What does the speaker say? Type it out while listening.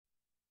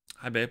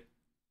Hi, babe.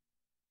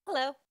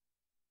 Hello. What's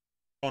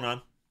going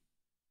on?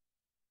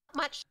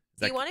 Much. Is Do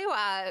that you want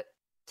to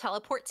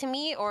teleport to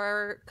me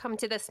or come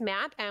to this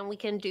map and we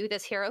can do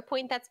this hero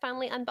point that's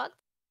finally unbugged?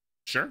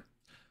 sure?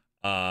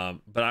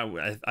 But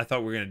I thought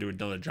we were gonna do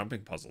another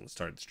jumping puzzle to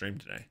start the stream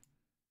today.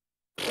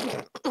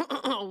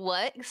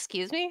 What?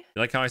 Excuse me?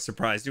 You like how I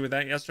surprised you with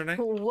that yesterday?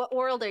 What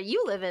world are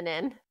you living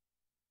in?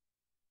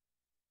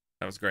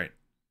 That was great.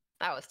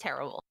 That was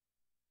terrible.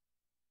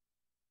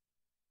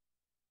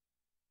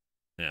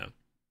 Yeah,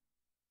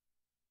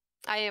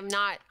 I am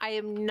not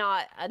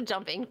a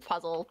jumping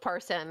puzzle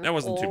person that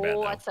wasn't too bad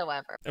though.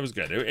 whatsoever. It was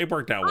good. It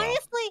worked out well.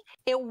 Honestly,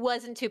 it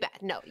wasn't too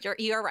bad. No,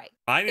 you're right.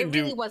 I It didn't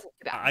really do wasn't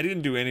too bad. I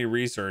didn't do any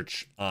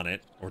research on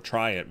it or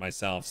try it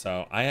myself,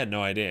 so I had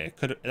no idea.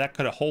 That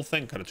whole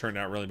thing could have turned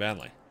out really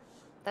badly.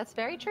 That's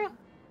very true.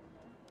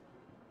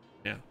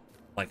 Yeah,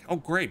 like, oh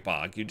great,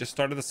 Bog, you just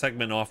started the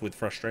segment off with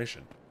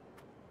frustration.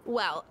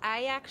 Well,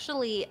 I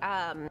actually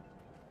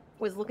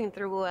was looking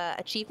through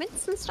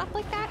achievements and stuff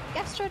like that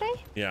yesterday.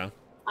 Yeah.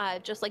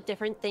 Just like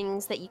different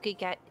things that you could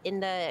get in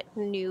the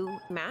new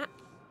map.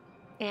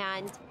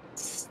 And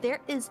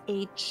there is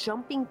a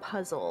jumping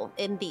puzzle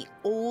in the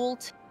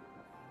old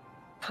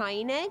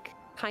Kyneg?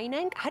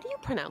 How do you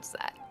pronounce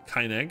that?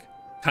 Kyneg.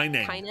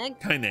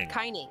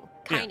 Kyning.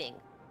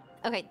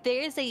 Okay,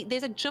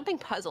 there's a jumping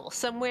puzzle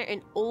somewhere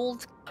in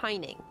old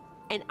Kyning,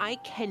 and I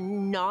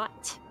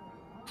cannot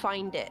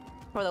find it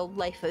for the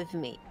life of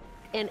me.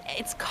 And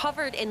it's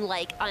covered in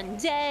like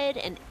undead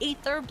and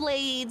aether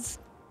blades.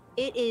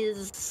 It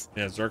is.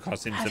 Yeah, Zerkos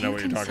seems to know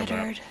what you're talking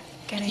about.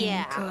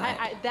 Yeah,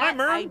 Hi,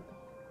 Merm.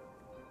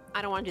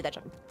 I don't want to do that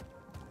jump.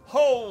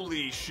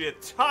 Holy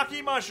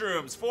shiitake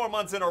mushrooms! 4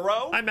 months in a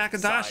row. Hi,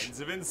 Macintosh.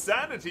 Signs of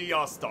insanity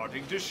are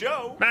starting to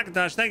show.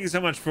 Macintosh, thank you so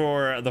much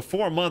for the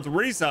 4-month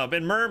resub.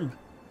 And Merm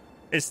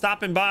is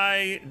stopping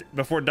by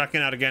before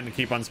ducking out again to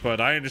keep on Spud.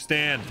 I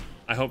understand.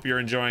 I hope you're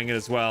enjoying it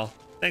as well.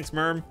 Thanks,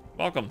 Merm.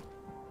 Welcome.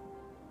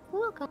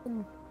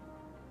 Welcome.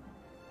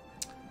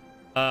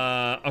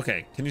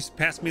 Okay. Can you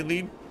pass me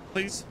lead,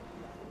 please?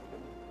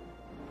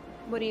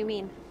 What do you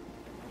mean?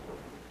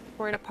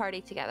 We're in a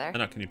party together. I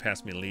know. Can you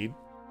pass me lead?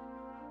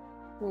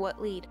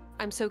 What lead?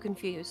 I'm so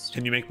confused.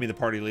 Can you make me the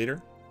party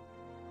leader?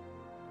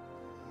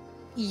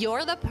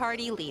 You're the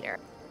party leader.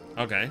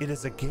 Okay. It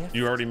is a gift.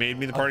 You already made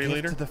me the party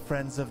leader? To the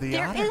friends of the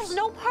There Otters. is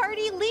no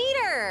party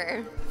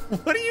leader.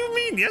 What do you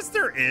mean? Yes,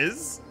 there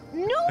is.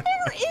 No,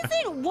 there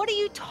isn't. What are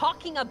you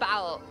talking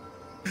about?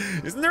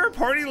 Isn't there a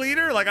party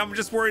leader? Like, I'm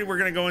just worried we're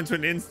gonna go into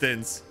an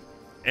instance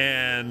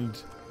and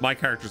my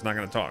character's not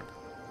gonna talk.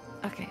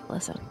 Okay,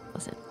 listen.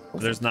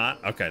 There's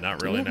not? Okay,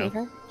 not really,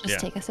 no. Just Yeah.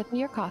 take a sip of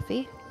your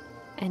coffee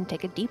and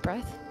take a deep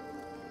breath.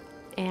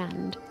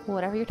 And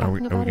whatever you're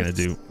talking about,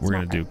 we're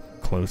gonna do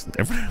close.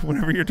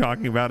 Whatever you're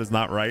talking about is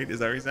not right. Is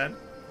that what you said?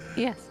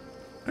 Yes.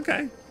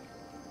 Okay.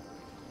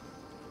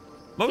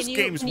 Most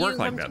games work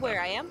like that. Where though.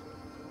 I am.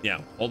 Yeah,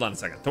 hold on a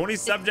second. Thorny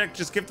Subject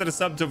just gifted a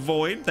sub to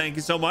Void. Thank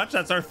you so much.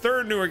 That's our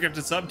third newer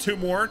gifted sub. 2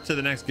 more to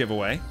the next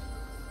giveaway.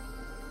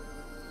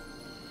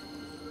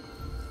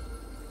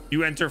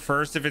 You enter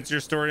first if it's your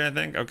story, I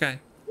think. Okay.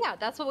 Yeah,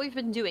 that's what we've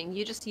been doing.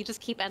 You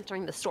just keep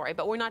entering the story,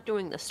 but we're not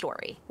doing the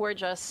story. We're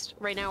just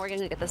right now we're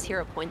gonna get this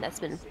hero point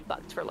that's been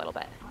bugged for a little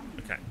bit.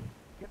 Okay.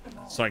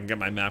 So I can get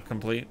my map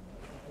complete.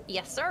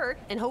 Yes, sir.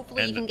 And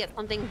hopefully you can get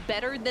something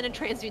better than a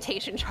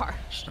transmutation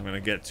charge. I'm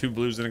gonna get 2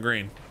 blues and a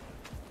green.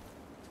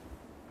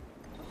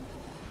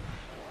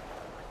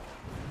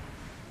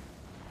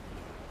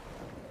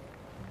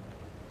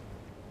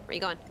 Where you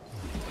going?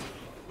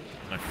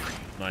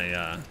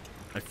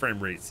 My frame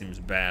rate seems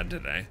bad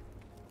today.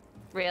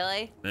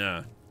 Really?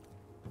 Yeah.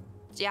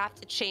 Do you have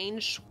to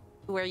change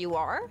where you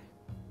are?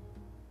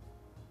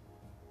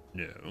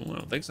 No, I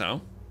don't think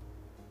so.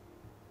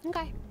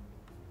 Okay.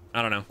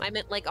 I don't know. I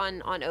meant like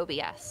on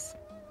OBS.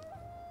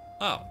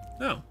 Oh,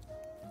 no.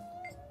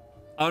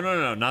 Oh,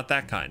 no, not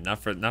that kind. Not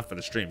for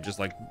the stream. Just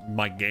like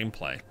my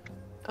gameplay.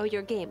 Oh,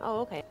 your game. Oh,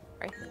 okay.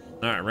 Sorry.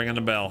 All right, ringing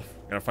the bell.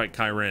 Gotta fight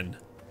Kyrin.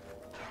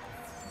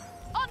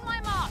 On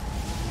my mark.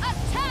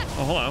 Attack.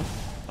 Oh, hello.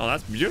 Oh,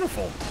 that's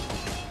beautiful.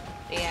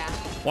 Yeah.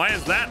 Why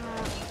is that?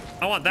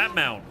 I want that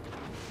mount.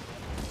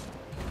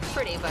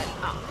 Pretty, but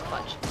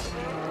fudge.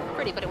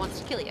 Pretty, but it wants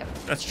to kill you.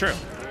 That's true.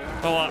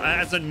 Well,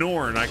 as a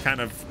Norn,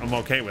 I'm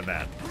okay with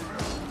that.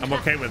 I'm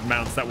okay with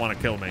mounts that want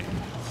to kill me.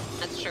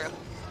 That's true.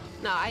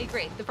 No, I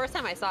agree. The first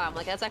time I saw him,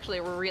 like, that's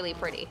actually really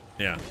pretty.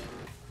 Yeah.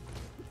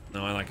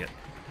 No, I like it.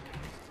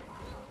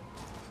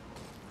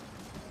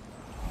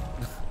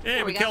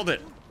 Yeah, we killed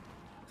it.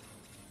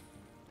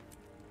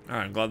 All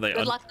right, I'm glad they.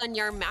 Good luck on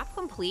your map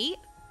complete.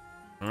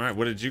 All right,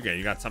 what did you get?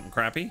 You got something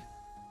crappy?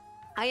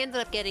 I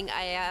ended up getting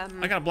I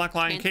got a black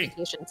lion key.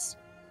 Did you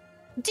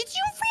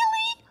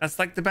really? That's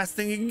like the best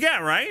thing you can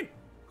get, right?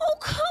 Oh,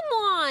 come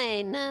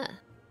on.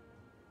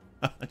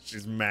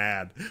 She's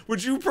mad.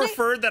 Would you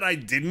prefer that I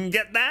didn't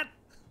get that?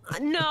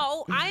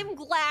 No, I'm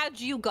glad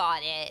you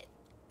got it.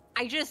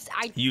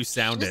 You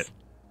sound it.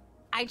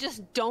 I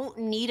just don't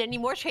need any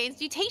more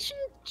transmutation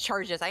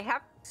charges. I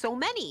have so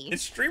many.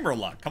 It's streamer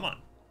luck. Come on.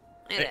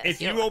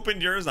 If you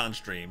opened yours on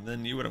stream,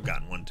 then you would have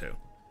gotten one too.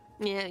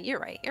 Yeah, you're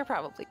right. You're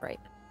probably right.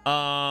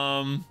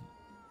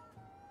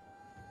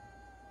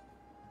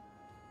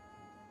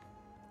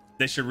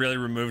 They should really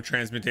remove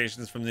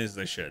transmutations from these.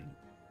 They should.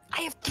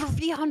 I have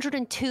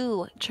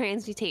 302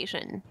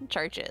 transmutation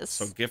charges.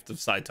 So Gift of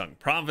Saitung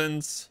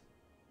Province.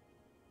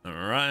 All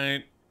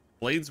right.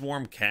 Blades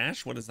Warm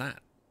Cash. What is that?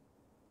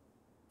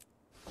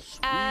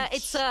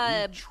 It's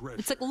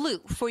like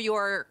loot for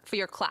your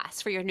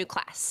class, for your new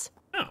class.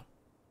 Oh.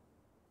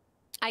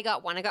 I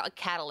got one. I got a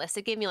catalyst.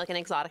 It gave me like an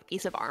exotic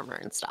piece of armor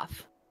and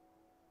stuff.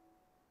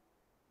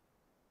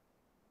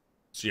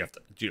 So you have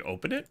to. Do you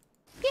open it?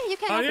 Yeah, you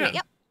can open it.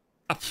 Yep.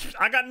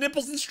 I got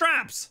nipples and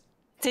straps.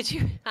 Did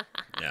you?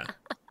 Yeah.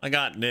 I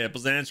got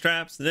nipples and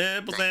straps.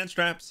 Nipples and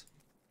straps.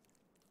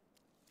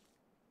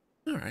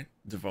 All right.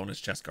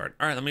 Devonus chest guard.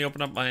 All right. Let me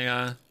open up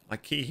my my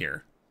key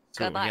here.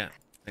 See Good what we luck. get.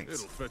 Thanks.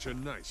 It'll fetch a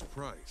nice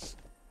price.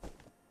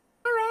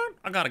 All right.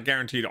 I got a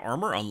guaranteed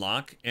armor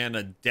unlock and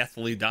a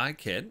deathly die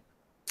kit.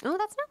 Oh,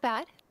 that's not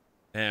bad.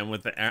 And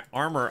with the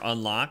armor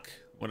unlock,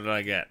 what did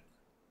I get?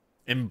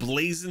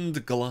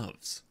 Emblazoned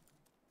gloves.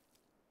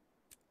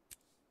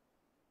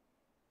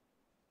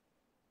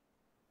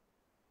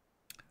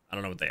 I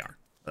don't know what they are,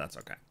 but that's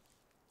okay.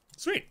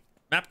 Sweet.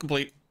 Map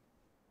complete.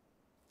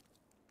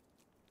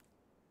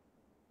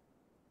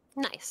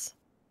 Nice.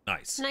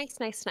 Nice. Nice,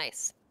 nice,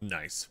 nice.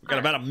 Nice. We got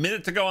about a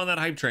minute to go on that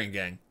hype train,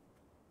 gang.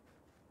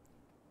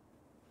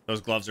 Those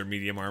gloves are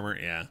medium armor,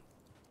 yeah.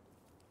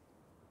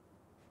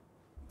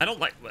 I don't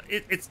like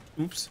it's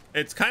oops.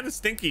 It's kind of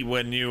stinky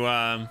when you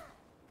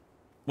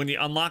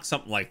unlock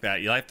something like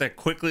that. You have to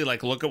quickly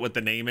like look at what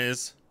the name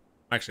is.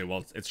 Actually,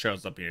 well, it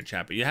shows up in your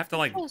chat, but you have to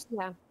like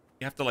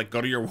you have to like go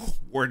to your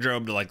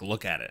wardrobe to like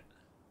look at it.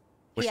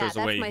 Wish there was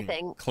a way you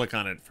can click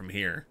on it from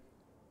here.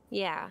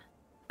 Yeah.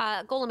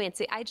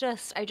 Golomancy, I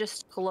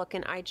just look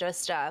and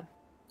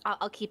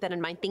I'll keep that in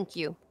mind. Thank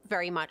you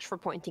very much for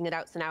pointing it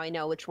out. So now I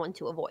know which one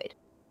to avoid.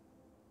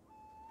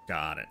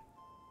 Got it.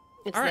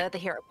 It's the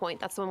hero point.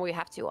 That's the one we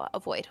have to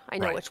avoid. I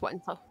know which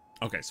one. So.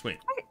 Okay, sweet.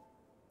 All right.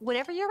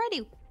 Whenever you're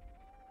ready.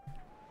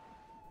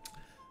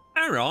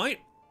 All right.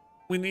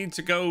 We need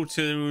to go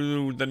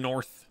to the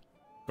North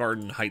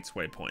Garden Heights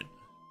waypoint.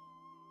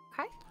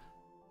 Okay.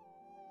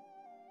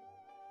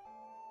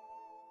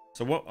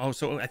 So what? Oh,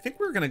 so I think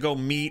we're gonna go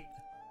meet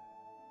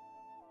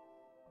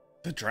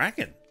the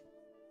dragon.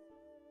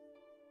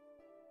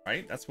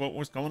 Right? That's what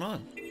was going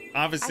on.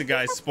 Obviously,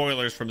 guys,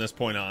 spoilers from this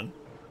point on.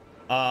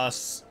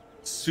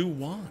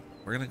 Suwon.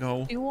 We're gonna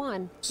go.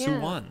 Suwon.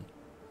 Suwon.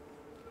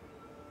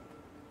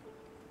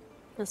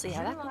 Let's see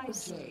how that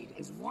goes. Jade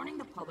is warning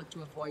the public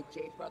to avoid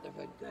Jade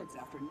Brotherhood goods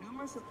after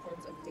numerous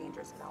reports of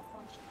dangerous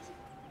malfunctions.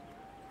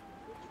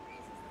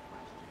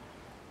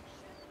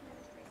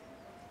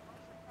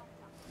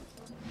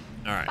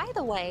 All right. By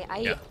the way,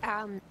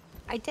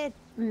 I did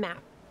map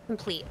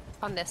complete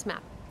on this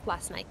map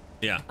last night.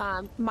 Yeah.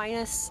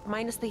 Minus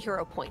the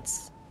hero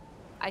points.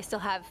 I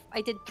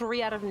did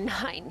 3 out of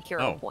 9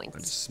 hero points. I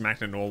just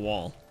smacked into a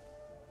wall.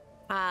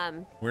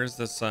 Where's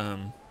this?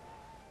 Sorry.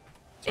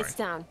 It's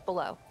down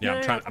below.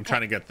 Yeah, I'm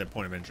trying to get the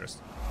point of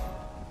interest.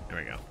 There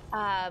we go.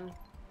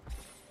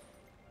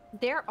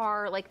 There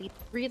are like these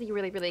really,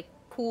 really, really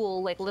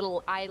cool like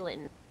little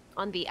islands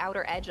on the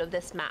outer edge of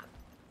this map.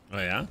 Oh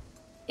yeah.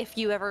 If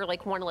you ever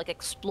like want to like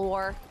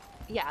explore,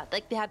 yeah,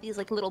 like they have these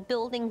like little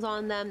buildings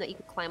on them that you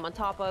can climb on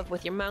top of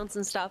with your mounts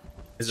and stuff.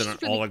 Is it an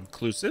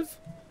all-inclusive?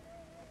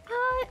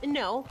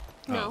 No,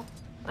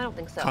 I don't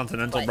think so.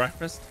 Continental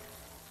breakfast?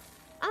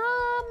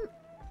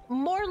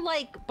 More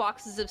like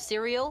boxes of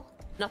cereal,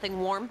 nothing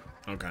warm.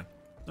 Okay,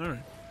 all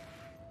right.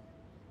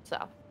 So.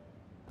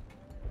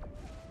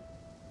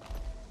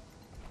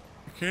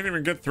 I can't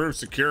even get through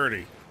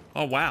security.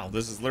 Oh wow,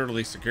 this is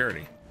literally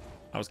security.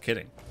 I was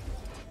kidding.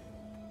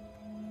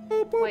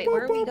 Wait,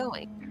 where are we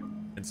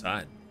going?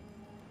 Inside.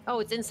 Oh,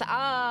 it's inside.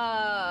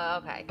 Oh,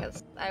 okay,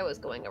 because I was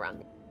going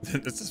around.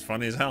 This is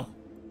funny as hell.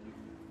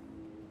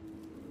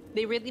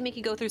 They really make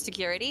you go through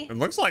security? It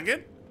looks like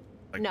it.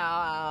 Like,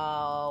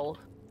 no.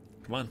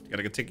 Come on, you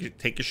gotta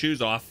take your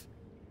shoes off.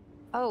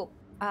 Oh,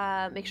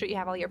 make sure you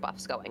have all your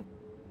buffs going.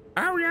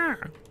 Oh yeah.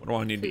 What do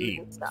I need to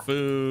eat?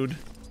 Food.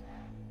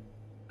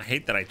 I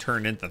hate that I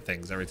turn into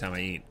things every time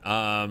I eat.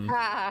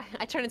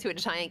 I turn into a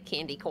giant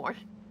candy corn.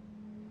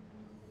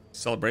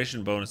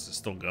 Celebration bonus is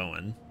still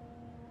going.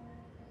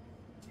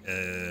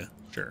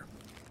 Sure.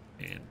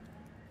 And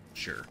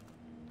sure.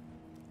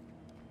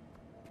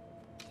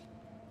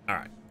 All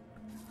right.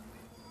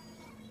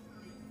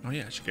 Oh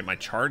yeah, I should get my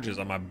charges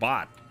on my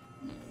bot.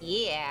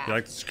 Yeah. You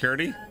like the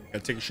security? Gotta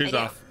take your shoes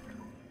off.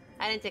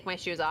 I didn't take my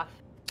shoes off.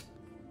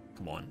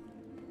 Come on.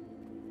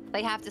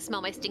 They have to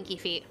smell my stinky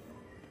feet.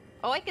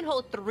 Oh, I can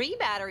hold 3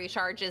 battery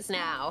charges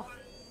now.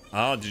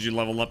 Oh, did you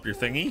level up your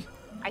thingy?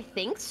 I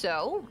think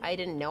so. I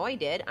didn't know I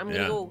did. I'm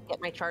gonna go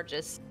get my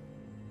charges.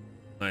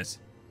 Nice.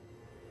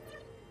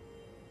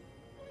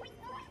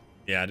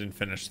 Yeah, I didn't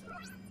finish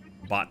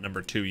bot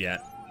number 2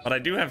 yet. But I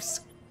do have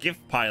skiff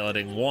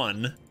piloting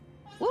 1.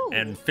 Woo.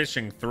 And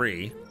fishing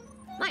 3.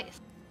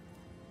 Nice.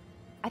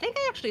 I think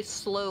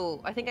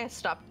I think I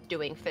stopped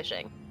doing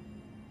fishing.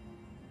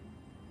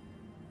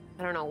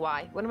 I don't know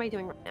why. What am I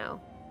doing right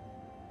now?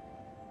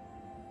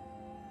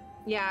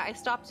 Yeah, I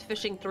stopped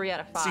fishing 3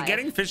 out of 5. See,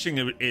 getting fishing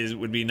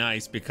would be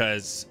nice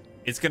because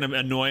it's gonna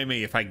annoy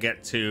me if I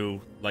get to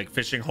like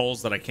fishing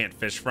holes that I can't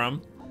fish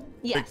from.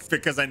 Yes.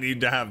 Because I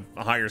need to have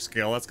a higher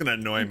skill. That's gonna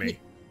annoy me.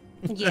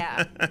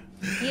 Yeah.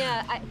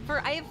 Yeah.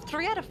 I have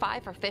 3 out of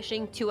 5 for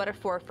fishing, 2 out of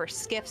 4 for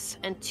skiffs,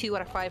 and 2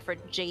 out of 5 for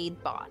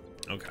jade bot.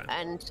 Okay.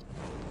 And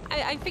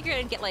I figured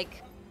I'd get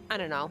like, I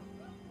don't know,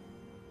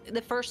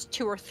 the first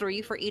 2 or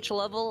 3 for each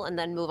level, and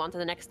then move on to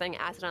the next thing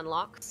as it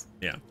unlocks.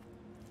 Yeah.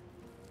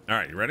 All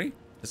right, you ready?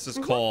 This is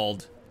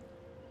called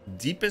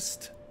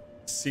Deepest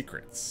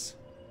Secrets.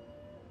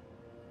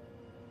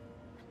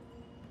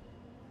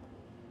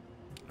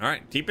 All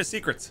right, Deepest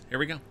Secrets. Here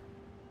we go.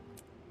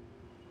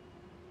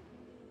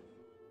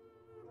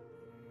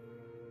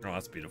 Oh,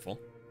 that's beautiful.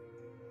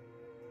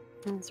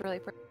 It's really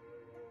pretty.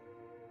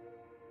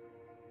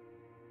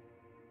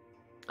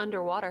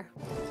 Underwater.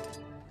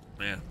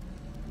 Yeah.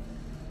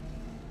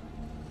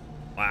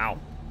 Wow.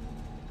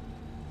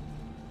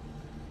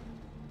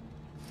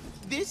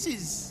 This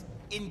is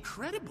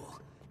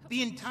incredible.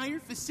 The entire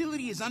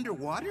facility is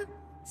underwater?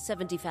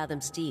 70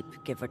 fathoms deep,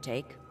 give or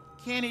take.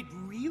 Can it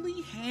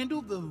really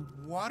handle the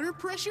water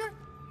pressure?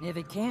 If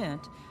it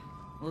can't,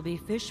 we'll be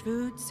fish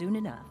food soon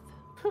enough.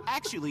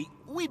 Actually,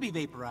 we'd be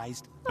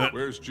vaporized.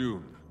 Where's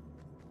June?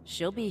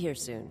 She'll be here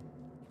soon.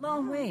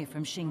 Long way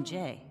from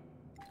Xingje.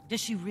 Does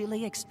she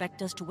really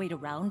expect us to wait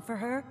around for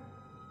her?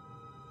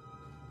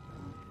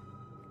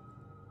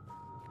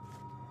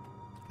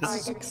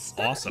 This is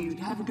awesome. You'd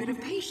have a bit of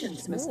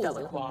patience, Miss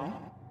Delacroix.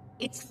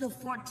 It's the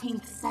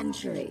 14th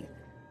century.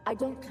 I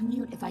don't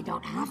commute if I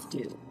don't have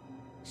to.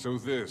 So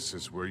this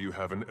is where you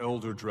have an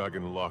elder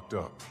dragon locked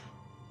up.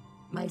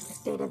 My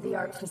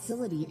state-of-the-art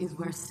facility is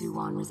where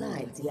Suwon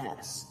resides,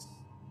 yes.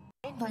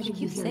 I invited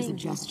you here as a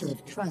gesture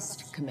of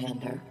trust,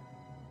 Commander.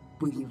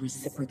 Will you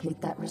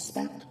reciprocate that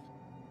respect?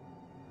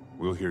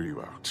 We'll hear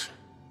you out.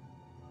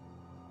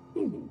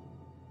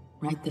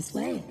 Right this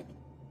way.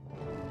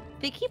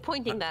 They keep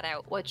pointing that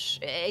out, which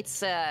it's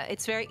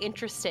very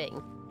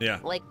interesting. Yeah.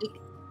 Like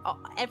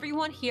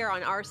everyone here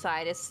on our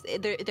side is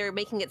they're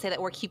making it say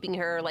that we're keeping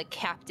her like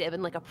captive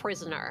and like a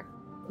prisoner,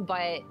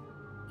 but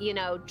you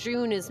know,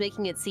 June is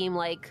making it seem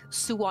like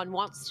Suwon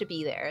wants to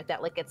be there.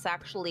 That like it's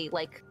actually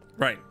like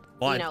Right.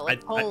 Well, you know,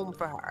 like home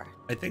for her.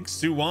 I think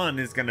Suwon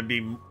is going to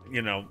be,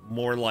 you know,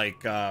 more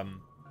like,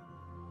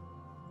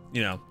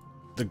 you know,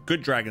 the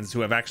good dragons who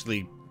have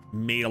actually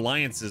made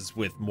alliances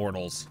with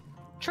mortals.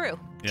 True.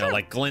 You know,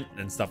 like Glint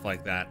and stuff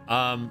like that.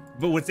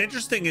 But what's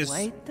interesting is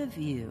Quite the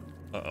view.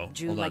 Uh-oh.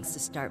 June Hold on. likes to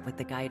start with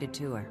the guided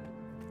tour.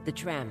 The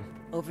tram,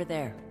 over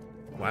there.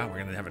 Wow, we're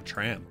gonna have a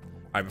tram.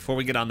 All right, before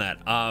we get on that,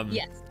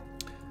 Yes.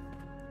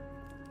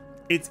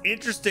 it's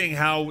interesting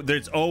how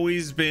there's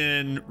always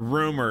been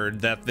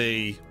rumored that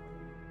the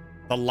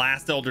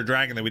last Elder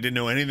Dragon that we didn't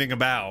know anything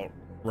about,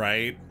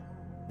 right,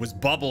 was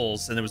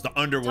Bubbles, and it was the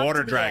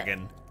underwater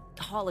dragon.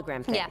 The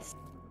hologram thing. Yes.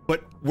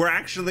 But we're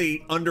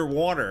actually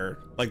underwater,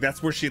 like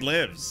that's where she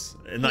lives,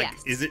 and like,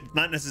 Yes. is it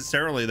not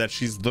necessarily that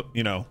she's the,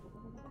 you know,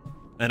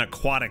 an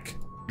aquatic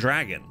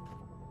dragon?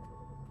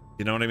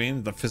 You know what I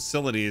mean? The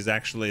facility is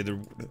actually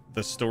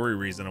the story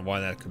reason of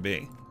why that could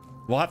be.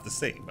 We'll have to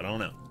see, but I don't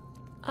know.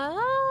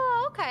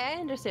 Oh, okay. I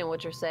understand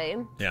what you're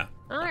saying. Yeah.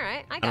 All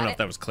right, I I don't got know it. if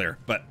that was clear,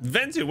 but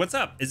Venzu, what's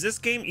up? Is this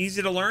game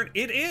easy to learn?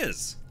 It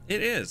is.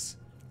 It is.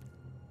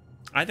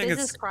 I think This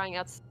it's. is crying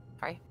out.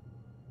 Sorry.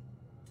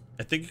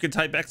 I think you can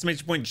type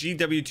exclamation point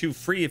GW2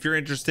 free if you're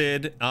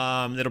interested.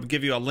 It'll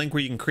give you a link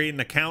where you can create an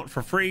account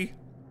for free.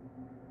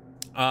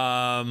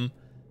 Yeah,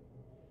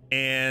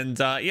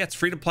 it's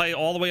free to play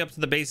all the way up to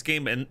the base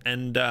game,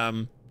 and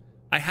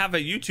I have a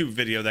YouTube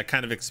video that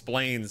kind of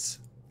explains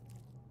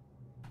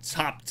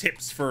top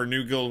tips for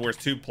new Guild Wars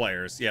 2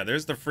 players. Yeah,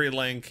 there's the free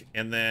link,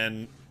 and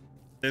then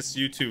this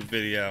YouTube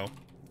video.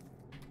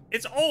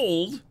 It's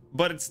old,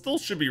 but it still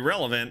should be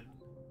relevant.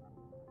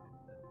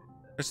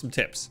 There's some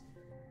tips.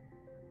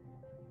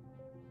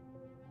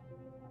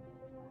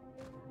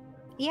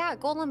 Yeah,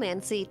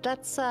 Golomancy.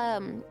 That's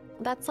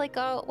like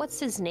what's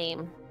his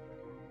name?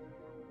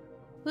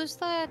 Who's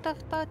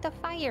the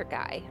fire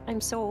guy? I'm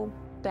so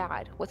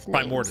bad with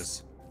names.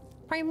 Primordus.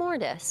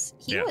 Primordus.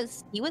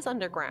 He was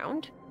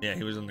underground. Yeah,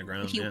 he was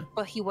underground. Yeah.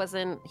 But he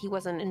wasn't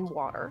in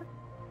water.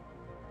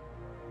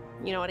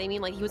 You know what I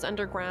mean? Like he was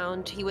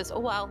underground. He was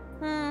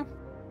Yeah,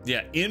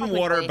 in Technically.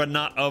 water, but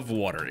not of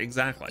water.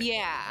 Exactly.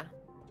 yeah.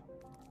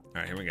 All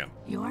right, here we go.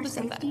 Your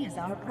safety is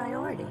our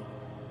priority.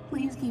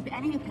 Please keep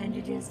any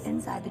appendages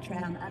inside the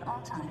tram at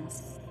all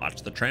times.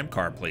 Watch the tram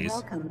car, please.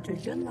 Welcome to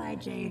Junlai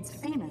Jade's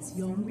famous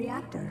Yom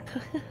reactor.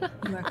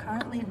 You are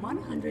currently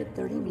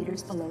 130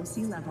 meters below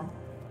sea level.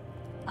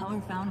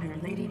 Our founder,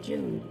 Lady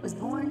June, was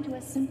born to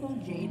a simple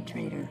jade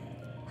trader.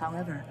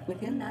 However,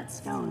 within that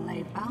stone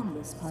lay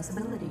boundless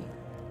possibility.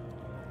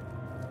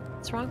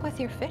 What's wrong with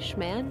your fish,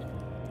 man?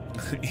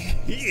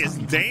 He is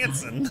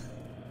dancing.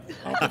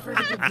 I prefer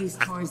to give these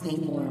tours a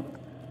more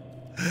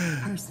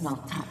personal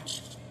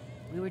touch.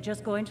 We were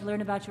just going to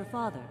learn about your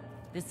father,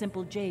 the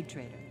simple jade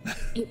trader.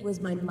 It was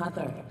my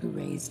mother who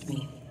raised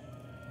me.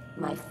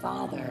 My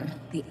father,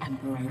 the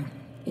Emperor,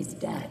 is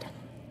dead.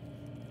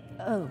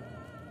 Oh,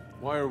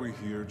 Why are we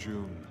here,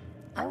 June?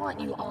 I want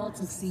you all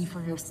to see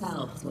for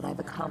yourselves what I've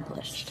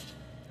accomplished.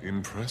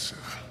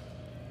 Impressive.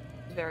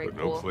 Very But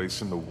cool. no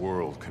place in the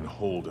world can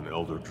hold an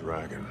elder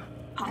dragon.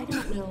 I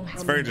don't know how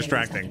It's very many ways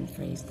distracting. I can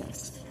phrase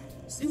this.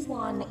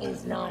 Suwon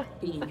is not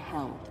being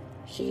held.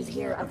 She's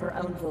here of her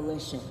own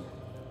volition.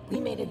 We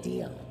made a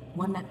deal,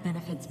 one that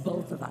benefits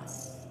both of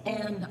us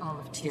and all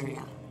of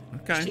Tyria.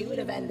 Okay. She would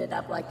have ended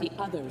up like the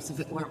others if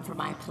it weren't for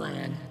my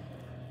plan.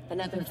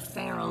 Another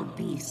feral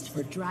beast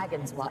for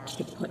Dragon's Watch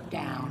to put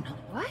down.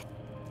 What?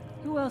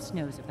 who else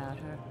knows about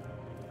her?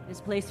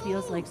 This place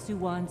feels like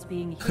Suwon's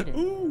being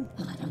hidden.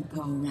 I don't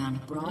go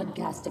around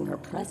broadcasting her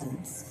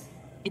presence.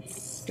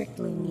 It's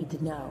strictly need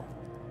to know.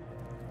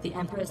 The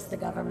Empress, the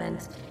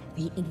government,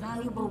 the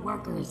invaluable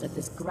workers of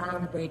this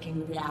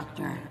groundbreaking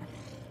reactor.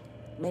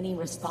 Many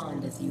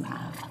respond as you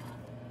have.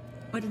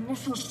 But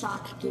initial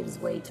shock gives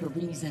way to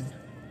reason.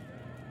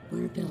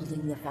 We're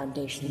building the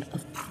foundation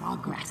of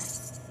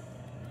progress.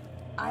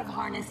 I've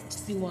harnessed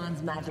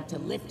Suwon's magic to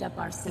lift up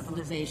our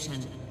civilization.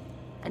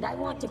 And I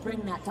want to bring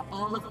that to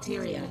all of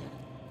Tyria.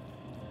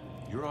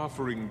 You're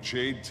offering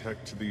Jade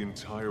Tech to the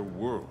entire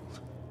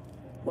world.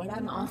 What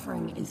I'm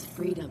offering is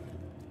freedom.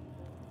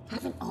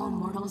 Haven't all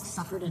mortals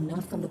suffered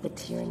enough under the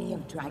tyranny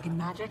of dragon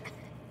magic?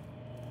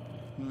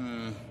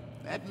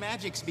 That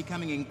magic's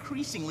becoming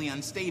increasingly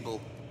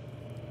unstable.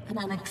 An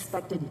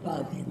unexpected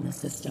bug in the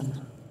system.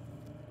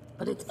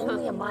 But it's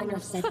only a minor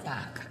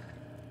setback.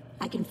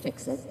 I can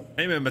fix it.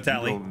 Amen, You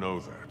Batali. don't know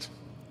that.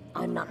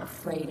 I'm not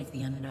afraid of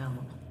the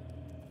unknown.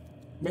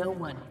 No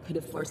one could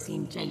have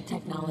foreseen Jade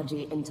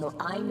technology until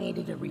I made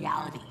it a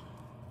reality.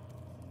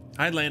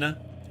 Hi, Lena.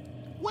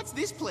 What's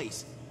this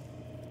place?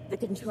 The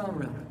control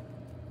room.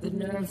 The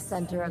nerve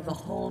center of the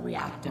whole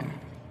reactor.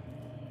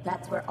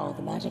 That's where all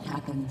the magic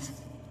happens.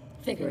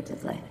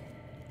 Figuratively.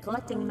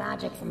 Collecting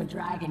magic from a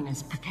dragon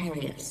is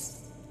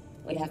precarious.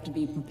 We have to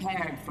be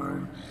prepared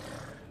for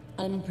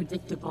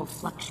unpredictable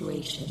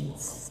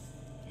fluctuations.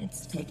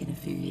 It's taken a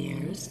few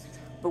years,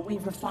 but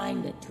we've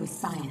refined it to a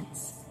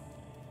science.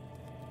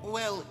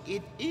 Well,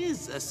 it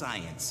is a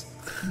science.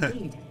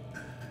 Indeed.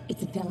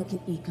 It's a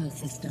delicate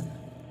ecosystem.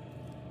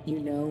 You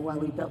know why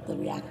we built the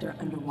reactor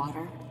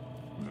underwater?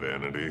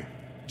 Vanity.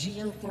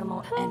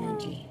 Geothermal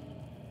energy.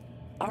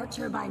 Our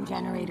turbine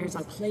generators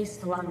are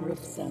placed along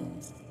rift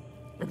zones.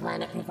 The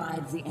planet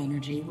provides the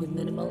energy with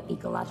minimal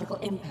ecological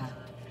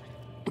impact.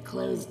 A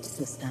closed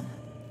system.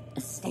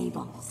 A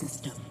stable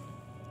system.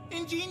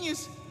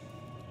 Ingenious.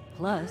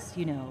 Plus,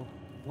 you know,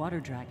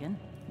 water dragon.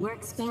 We're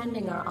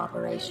expanding our Very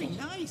operation.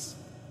 nice.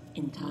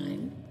 In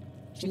time,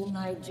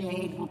 Junlai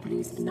Jade will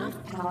produce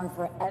enough power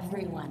for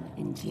everyone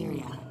in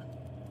Tyria.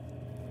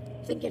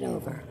 Think it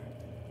over.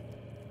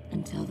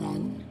 Until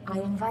then, I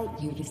invite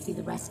you to see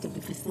the rest of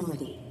the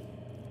facility.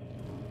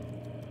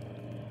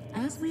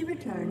 As we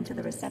return to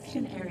the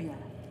reception area,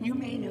 you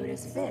may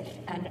notice fish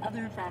and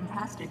other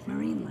fantastic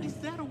marine life. Is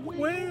that a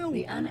whale?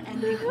 The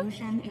unending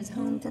ocean is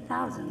home to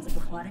thousands of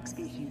aquatic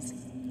species.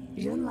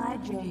 Junlai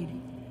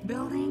Jade,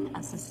 building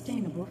a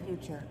sustainable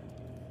future.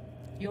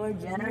 Your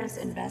generous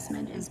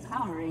investment is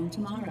powering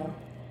tomorrow.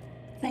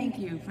 Thank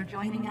you for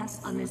joining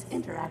us on this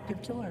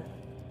interactive tour.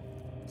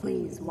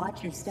 Please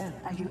watch your step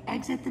as you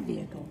exit the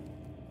vehicle.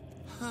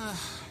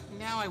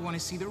 Now I want to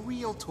see the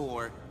real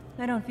tour.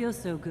 I don't feel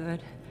so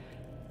good.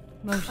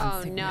 Motion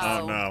Oh sickness. no.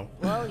 Oh, no.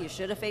 Well, you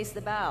should have faced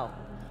the bow.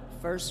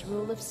 First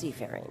rule of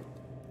seafaring.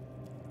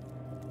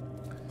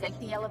 Take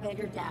the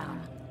elevator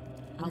down.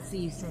 I'll see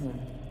you soon.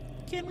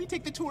 Can we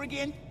take the tour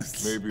again?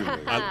 Maybe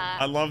later.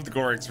 I loved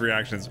Gorik's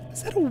reactions.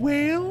 Is that a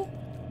whale?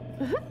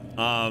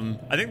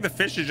 I think the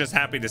fish is just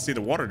happy to see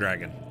the water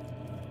dragon.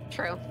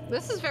 True.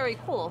 This is very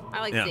cool.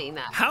 I like Yeah. seeing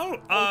that. How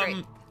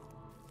Great.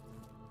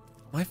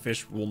 my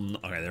fish will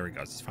okay, there we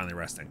go. It's finally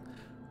resting.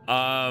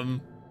 I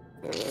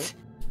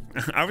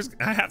think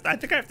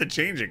I have to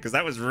change it because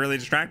that was really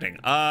distracting.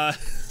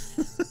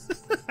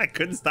 I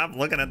couldn't stop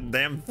looking at the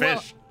damn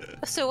fish. Well,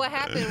 so what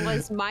happened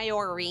was my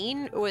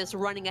Mayorine was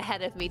running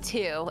ahead of me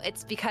too.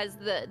 It's because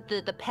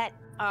the pet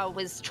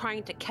was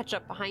trying to catch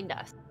up behind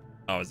us.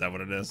 Oh, is that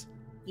what it is?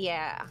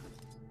 Yeah.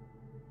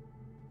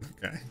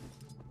 Okay.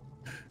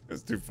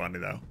 It's too funny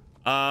though.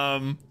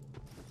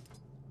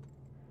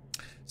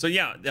 So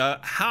yeah,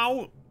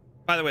 how,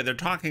 by the way, they're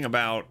talking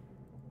about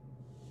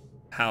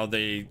how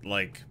they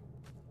like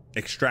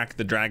extract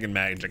the dragon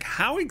magic.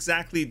 How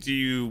exactly do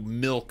you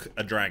milk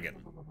a dragon?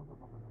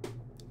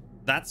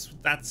 That's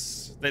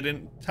they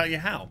didn't tell you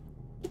how.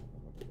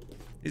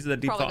 These are the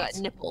deep Probably thoughts.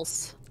 got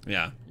nipples.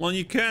 Yeah. Well,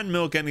 you can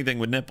milk anything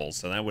with nipples,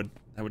 so that would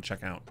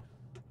check out.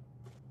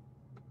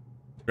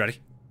 Ready?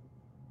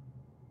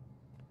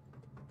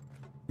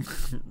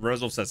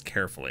 Rosal says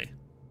carefully.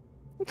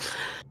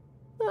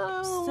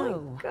 Oh So,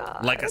 my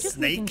god. Like a just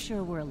making snake?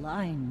 sure we're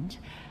aligned.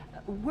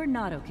 We're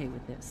not okay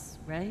with this,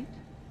 right?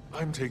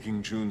 I'm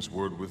taking June's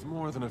word with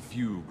more than a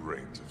few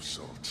grains of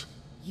salt.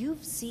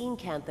 You've seen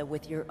Cantha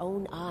with your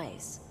own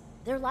eyes.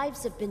 Their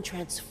lives have been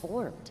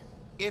transformed.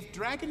 If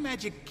dragon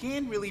magic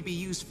can really be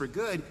used for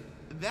good,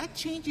 that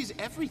changes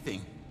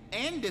everything.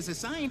 And as a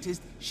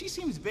scientist, she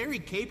seems very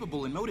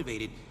capable and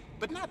motivated,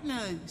 but not in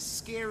a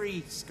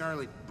scary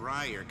Scarlet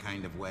Briar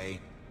kind of way.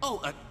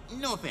 Oh,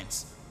 no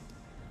offense.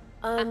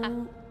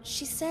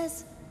 She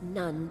says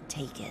none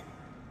taken.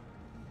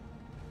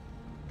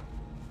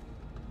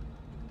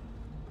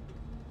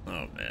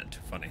 Oh man, too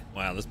funny.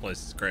 Wow, this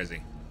place is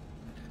crazy.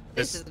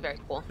 This is very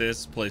cool.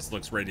 This place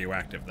looks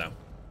radioactive though.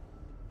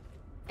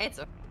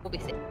 We'll be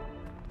safe.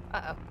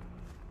 Uh-oh.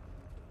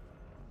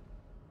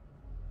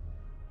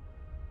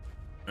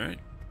 All right.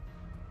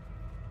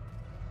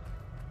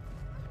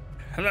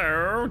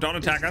 Hello, don't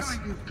attack us.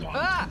 You've gone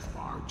too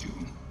far,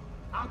 June.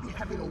 I'll be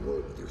having a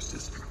word with your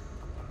sister.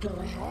 Go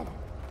ahead.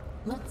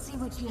 Let's see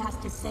what she has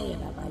to say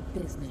about my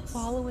business.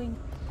 Following.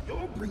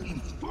 You're bringing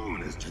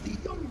foreigners to the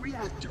young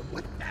reactor.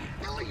 What the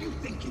hell are you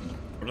thinking?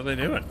 What are they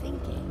doing?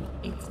 Thinking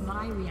it's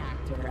my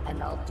reactor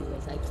and I'll do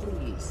as I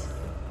please.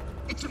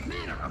 It's a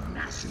matter of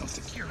national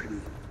security.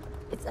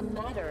 It's a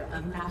matter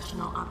of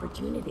national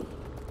opportunity.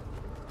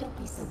 Don't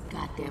be so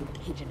goddamn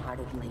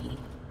pigeon-hearted, lady.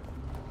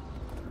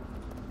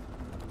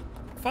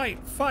 Fight,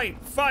 fight,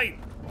 fight!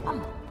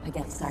 Oh, I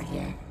gotta start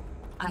here.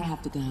 I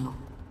have to go.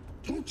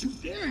 Don't you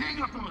dare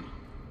hang up on me!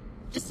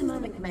 Just a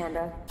moment,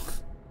 Commander.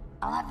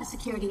 I'll have the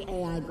security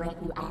AI grant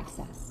you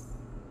access.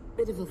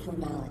 Bit of a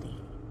formality.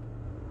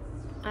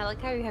 I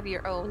like how you have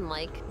your own,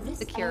 like, This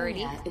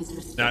security. area is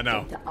restricted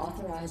No. to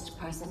authorized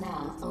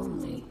personnel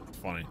only. It's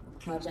funny.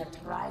 Project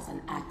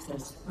Horizon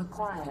access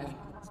required.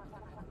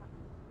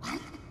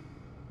 What?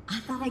 I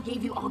thought I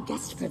gave you all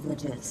guest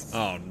privileges.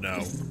 Oh no.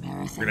 This is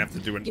embarrassing. We're gonna have to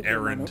do an Give me a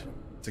errand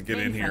minute. to get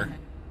in here.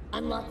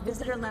 Unlock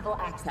visitor level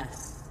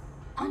access.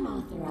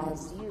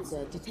 Unauthorized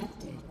user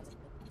detected.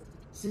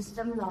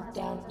 System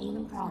lockdown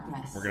in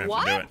progress. We're gonna have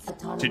What? to do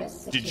it.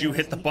 Autonomous Did you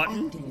hit the security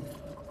button? active.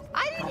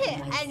 I didn't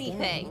hit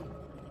anything.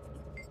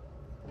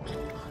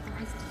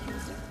 Unauthorized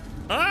user.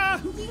 Ah!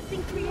 Who do you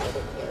think created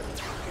you?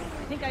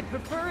 I think I'd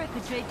prefer if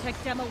the J-Tech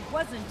demo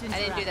wasn't interactive. I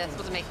didn't do this. It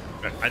wasn't me.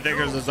 I think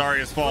it was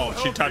Azaria's fault.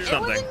 She touched It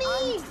something. wasn't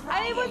me.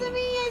 It wasn't me.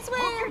 I Hold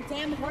swear. your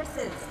damn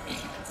horses.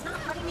 It's not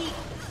letting me.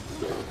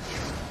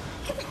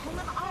 Get the hell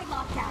of eye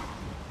lockdown.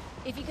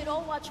 If you could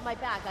all watch my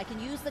back, I can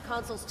use the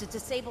consoles to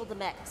disable the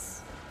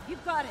mechs.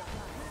 You've got it.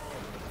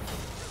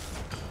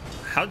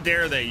 How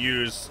dare they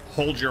use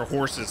 "hold your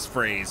horses"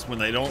 phrase when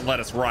they don't let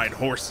us ride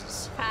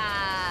horses?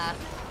 Ah.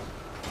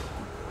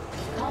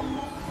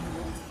 Combat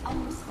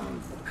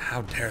unresponsive.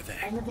 How dare they?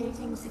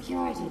 Elevating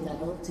security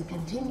level to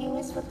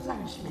continuous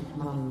replenishment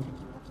mode.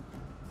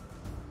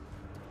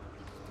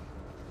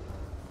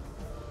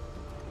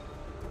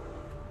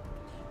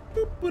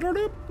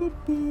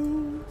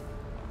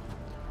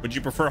 Would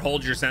you prefer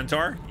hold your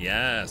centaur?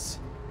 Yes.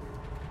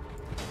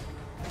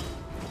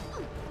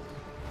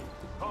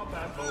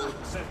 Combat mode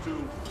set to.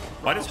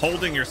 Why does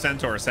holding your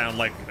centaur sound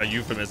like a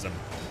euphemism?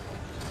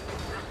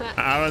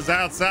 I was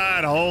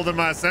outside holding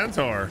my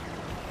centaur.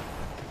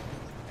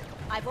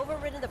 I've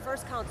overridden the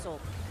first console.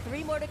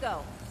 3 more to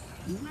go.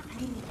 You were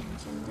paying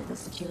attention to the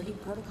security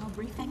protocol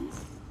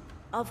briefings?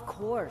 Of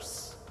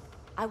course.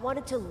 I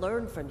wanted to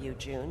learn from you,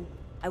 June.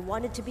 I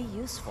wanted to be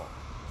useful.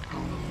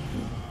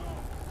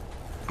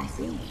 I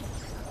see.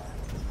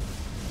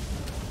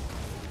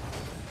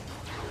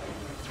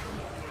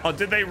 Oh,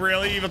 did they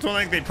really? Even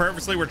though they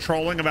purposely were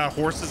trolling about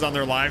horses on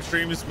their live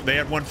streams? They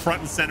had one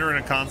front and center in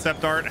a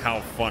concept art?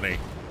 How funny.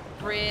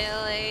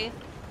 Really?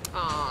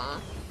 Aw.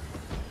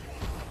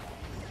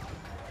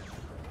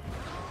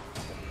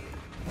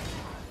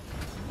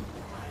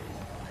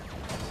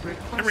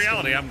 In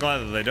reality, I'm glad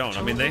that they don't.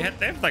 I mean, they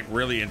have like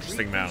really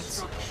interesting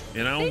mounts,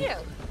 you know? They do.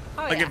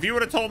 Oh, Like yeah. if you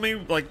would have told me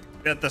like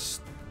at the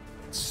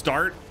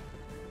start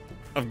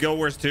of Guild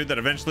Wars 2 that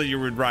eventually you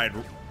would ride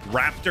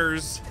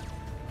raptors,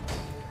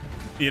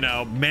 you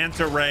know,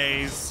 manta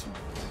rays,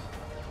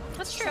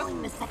 That's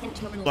true. The second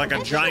terminal. like a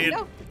That's giant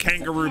true.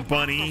 kangaroo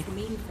bunny,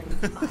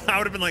 I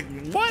would have been like,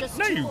 what? Just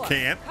No, 2 you more.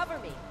 can't. Cover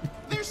me.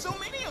 There's so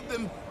many of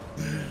them.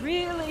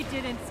 Really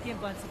didn't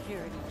skimp on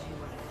security, June.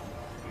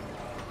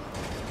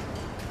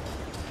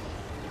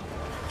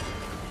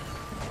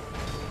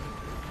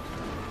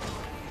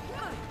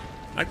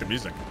 I like the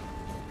music.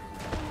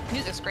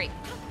 Music's great.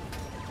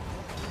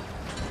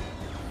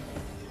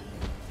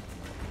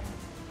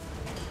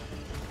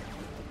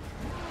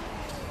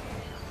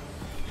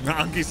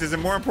 Anki says,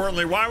 and more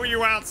importantly, why were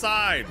you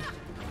outside?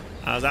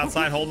 I was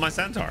outside holding my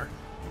centaur.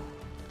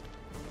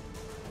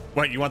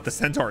 What, you want the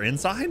centaur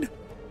inside?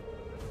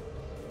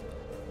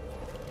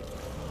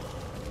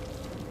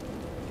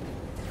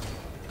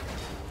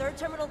 Third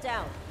terminal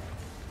down.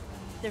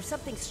 There's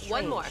something strange.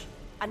 One more.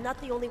 I'm not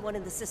the only one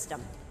in the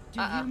system.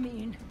 Do you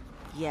mean?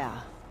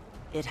 Yeah,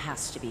 it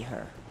has to be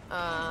her.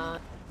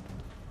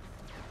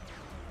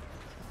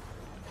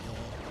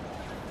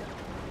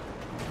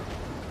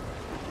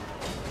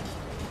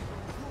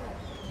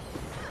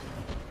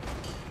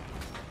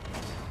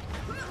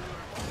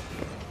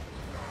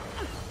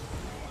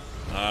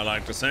 I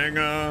like to sing.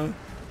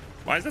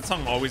 Why is that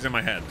song always in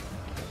my head?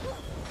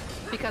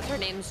 Because her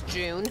name's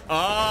June.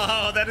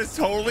 Oh, that is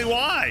totally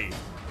why.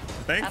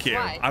 Thank That's you.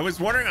 why. I was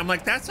wondering. I'm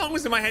like, that song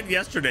was in my head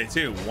yesterday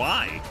too.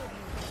 Why?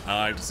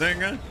 I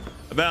sing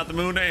about the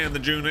moon and the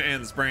June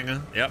and the spring.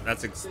 Yep,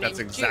 that's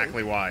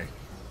exactly why.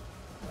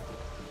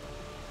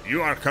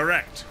 You are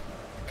correct.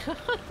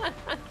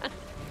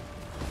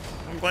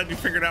 I'm glad you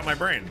figured out my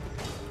brain.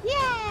 Yay!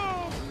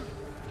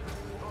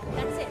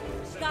 That's it.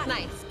 Got it.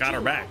 Nice. Got her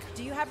June, back.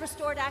 Do you have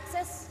restored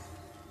access?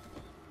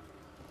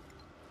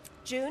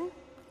 June?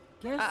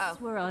 Guess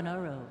we're on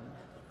our own.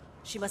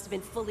 She must have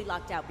been fully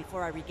locked out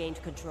before I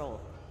regained control.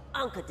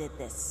 Anka did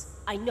this.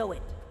 I know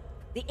it.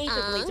 The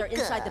Aether Blades are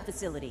inside the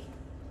facility.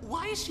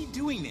 Why is she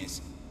doing this?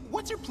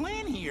 What's her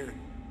plan here?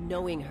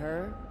 Knowing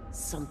her,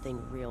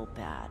 something real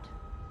bad.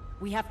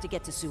 We have to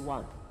get to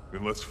Suwon.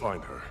 Then let's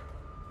find her.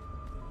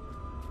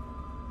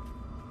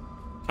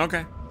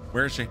 Okay,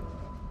 where is she?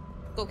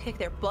 Go kick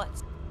their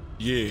butts.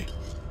 Yeah.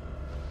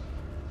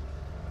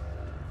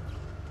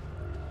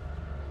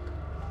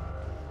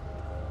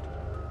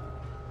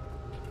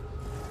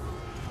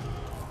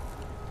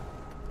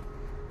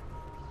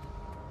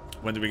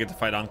 When do we get to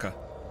fight Anka?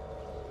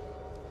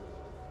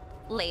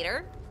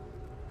 Later.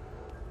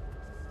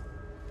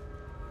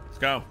 Let's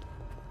go.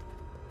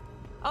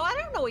 Oh, I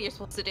don't know what you're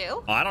supposed to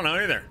do. Oh, I don't know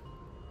either.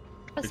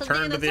 There's something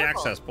Return in to the circle.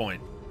 access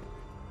point.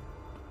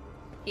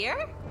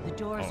 Here? The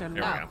doors Oh, are here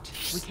we locked.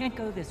 We can't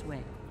go this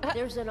way.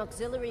 There's an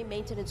auxiliary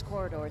maintenance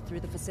corridor through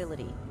the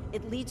facility.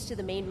 It leads to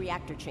the main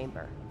reactor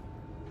chamber.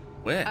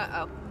 Where?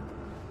 Uh-oh.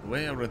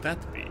 Where would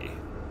that be?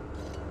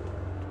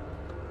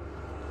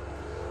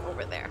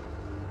 Over there.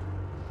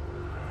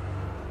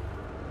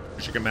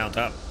 She can mount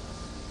up.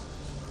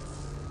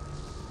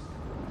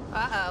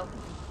 Uh-oh.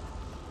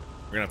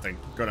 We're gonna have to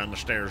go down the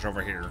stairs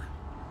over here.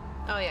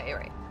 Oh, yeah, you're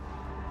right.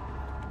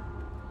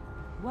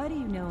 What do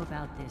you know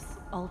about this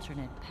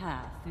alternate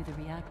path through the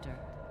reactor?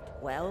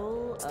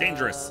 Well, It's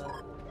dangerous.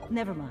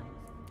 Never mind.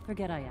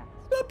 Forget I asked.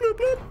 Bloop, bloop,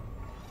 bloop.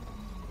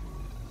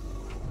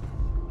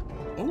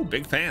 Oh,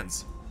 big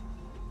fans.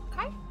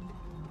 Okay.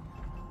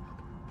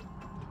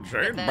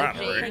 Jade the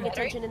battery. paying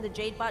attention in the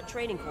Jadebot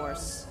training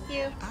course.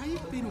 You.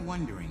 I've been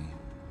wondering.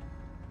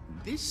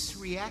 This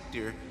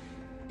reactor,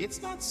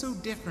 it's not so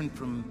different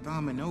from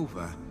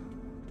Thamanova.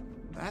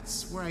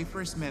 That's where I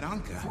first met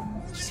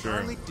Anka.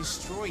 Scarlet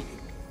destroyed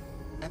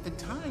it. At the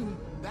time,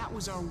 that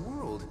was our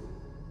world.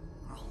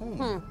 Our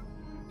home.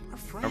 Our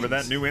friends. Remember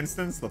that new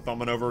instance, the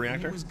Thamanova And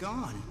reactor? it was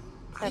gone.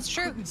 That's I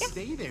true. couldn't Yeah.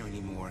 stay there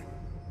anymore.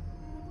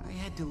 I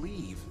had to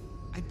leave.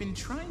 I've been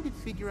trying to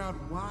figure out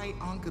why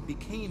Anka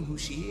became who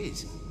she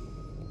is.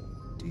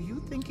 Do you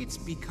think it's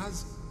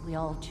because... We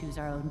all choose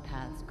our own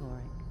paths,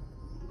 Gorik.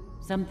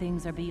 Some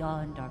things are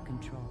beyond our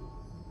control.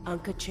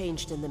 Anka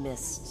changed in the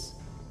mists.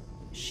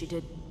 She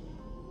did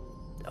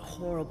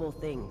horrible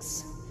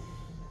things.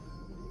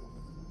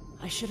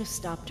 I should have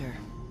stopped her.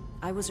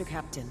 I was her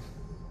captain.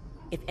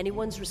 If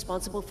anyone's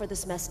responsible for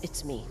this mess,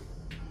 it's me.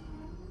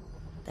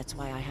 That's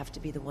why I have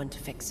to be the one to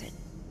fix it.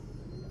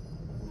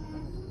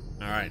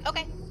 All right.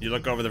 Okay. You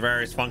look over the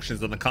various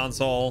functions on the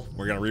console.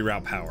 We're gonna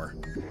reroute power.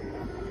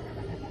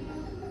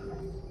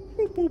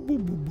 Boop, boop,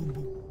 boop, boop, boop,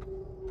 boop.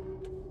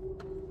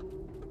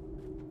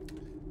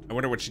 I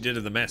wonder what she did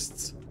to the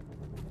mists.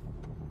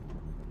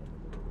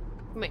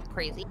 I went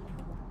crazy.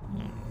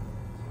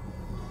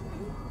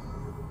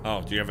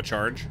 Oh, do you have a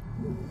charge?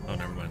 Oh,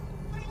 never mind.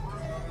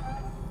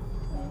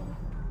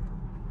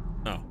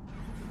 Oh.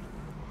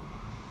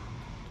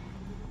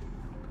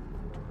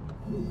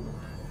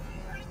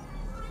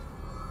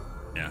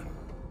 Yeah.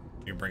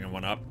 You bringing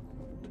one up?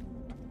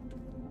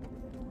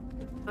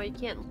 Oh, you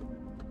can't.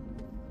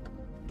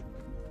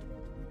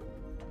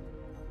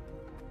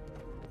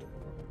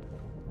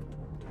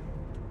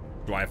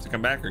 Do I have to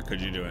come back, or could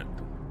you do it?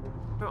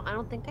 No, I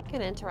don't think I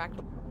can interact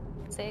with.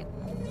 Say.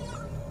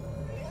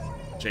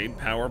 Jade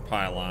power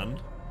pylon.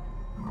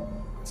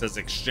 It says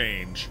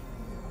exchange.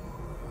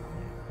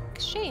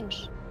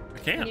 Exchange. I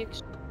can't. Can you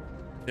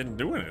Didn't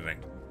do anything.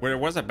 Well, there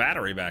was a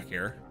battery back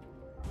here.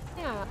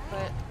 Yeah,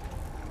 but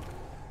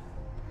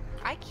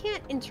I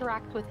can't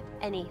interact with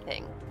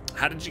anything.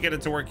 How did you get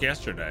it to work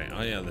yesterday?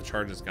 Oh yeah, the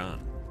charge is gone.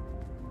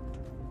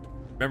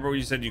 Remember when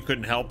you said you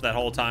couldn't help that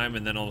whole time,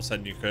 and then all of a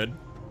sudden you could?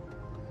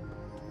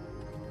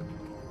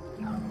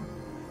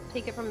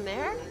 Take it from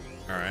there.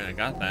 All right, I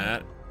got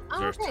that. Is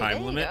there a Okay, time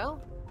there limit? You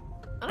go.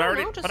 I But, don't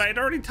already, know, just, but I'd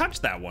already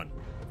touched that one.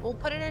 we'll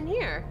put it in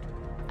here.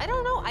 I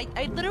don't know.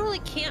 I literally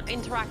can't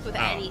interact with Oh,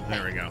 anything.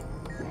 there we go.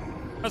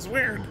 That's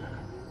weird.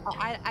 Oh,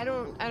 I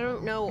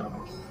don't know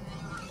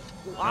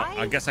why.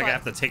 I guess I but-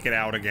 have to take it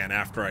out again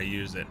after I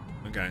use it.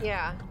 Okay.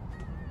 Yeah.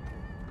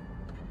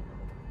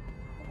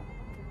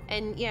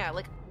 And yeah,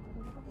 like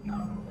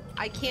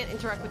I can't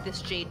interact with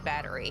this jade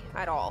battery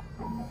at all.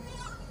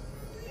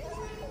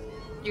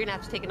 You're gonna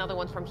have to take another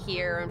one from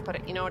here and put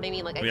it. You know what I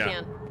mean? Like I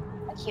Yeah.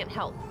 can't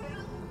help.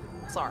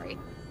 Sorry.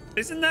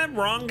 Isn't that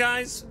wrong,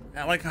 guys?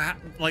 Like,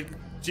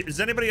 does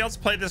anybody else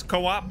play this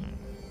co-op?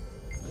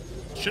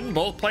 Shouldn't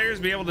both players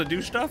be able to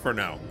do stuff, or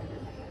no?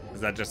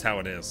 Is that just how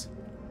it is?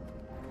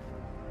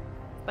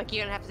 Like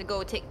you're gonna have to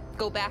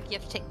go back. You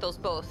have to take those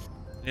both.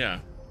 Yeah,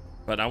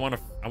 but I want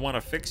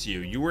to fix you.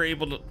 You were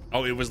able to.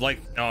 Oh, it was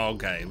like. Oh,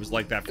 okay. It was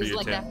like that for you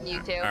like too. that for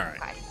you too. All right.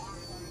 Okay.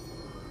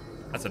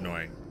 That's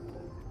annoying.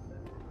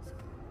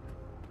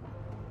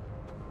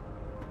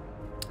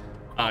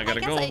 I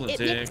gotta go on the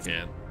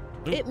ticket.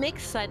 It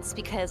makes sense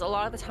because a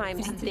lot of the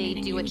times they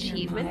do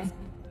achievements.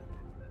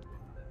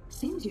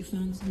 Seems you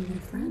found some new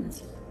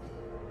friends.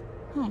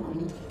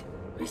 Oh,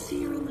 I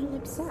see you're a little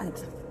upset.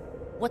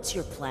 What's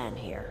your plan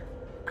here?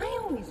 I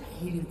always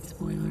hated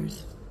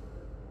spoilers.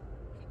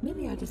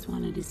 Maybe I just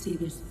wanted to see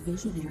this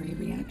visionary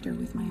reactor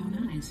with my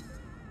own eyes.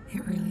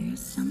 It really is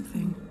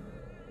something.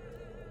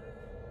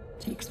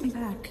 Takes me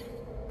back.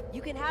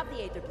 You can have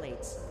the Aether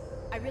Blades.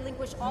 I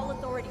relinquish all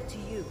authority to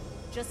you.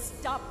 Just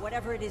stop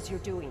whatever it is you're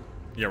doing.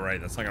 Yeah, right.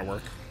 That's not gonna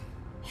work.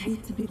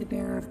 Hate to be the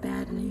bearer of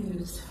bad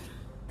news.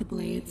 The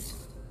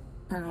blades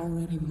are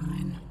already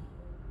mine.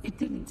 It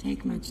didn't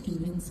take much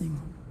convincing.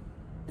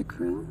 The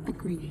crew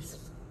agrees.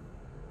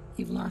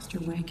 You've lost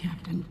your way,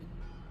 Captain.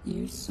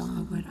 You saw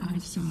what I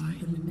saw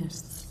in the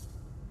mists.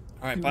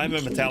 All right, bye,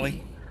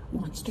 Matali.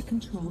 Wants to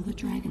control the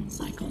dragon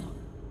cycle.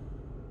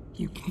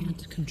 You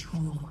can't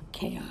control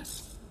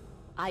chaos.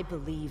 I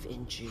believe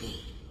in June.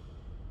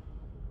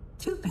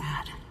 Too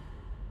bad.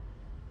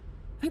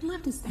 I'd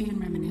love to stay and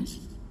reminisce,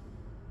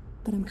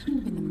 but I'm kind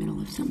of in the middle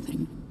of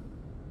something.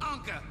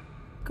 Anka!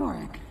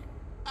 Gorak.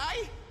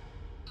 I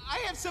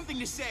have something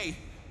to say.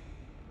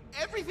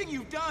 Everything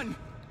you've done,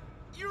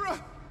 you're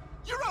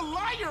a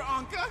liar,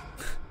 Anka!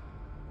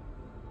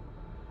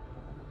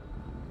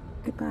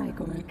 Goodbye,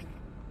 Gorak.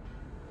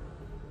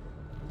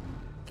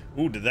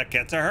 Ooh, did that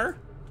get to her?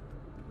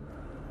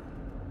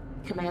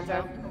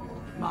 Commander,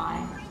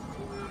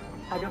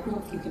 I don't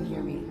know if you can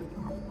hear me.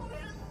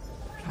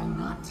 Try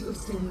not to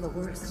assume the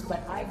worst,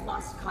 but I've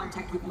lost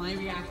contact with my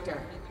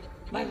reactor.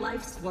 My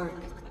life's work.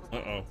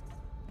 Uh-oh.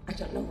 I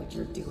don't know what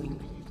you're doing.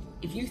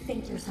 If you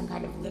think you're some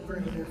kind of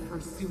liberator for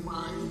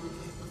Suwan,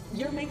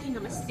 you're making a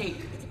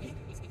mistake.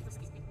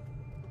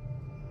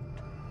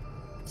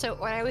 So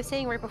what I was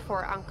saying right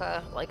before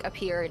Anka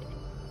appeared,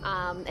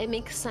 it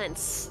makes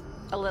sense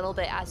a little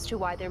bit as to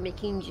why they're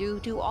making you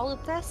do all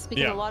of this,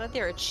 because a lot of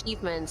their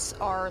achievements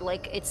are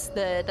it's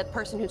the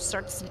person who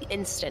starts the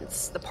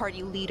instance, the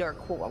party leader,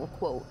 quote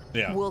unquote,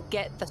 will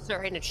get the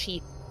certain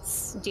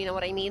achievements. Do you know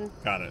what I mean?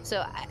 Got it.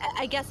 So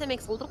I guess it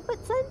makes a little bit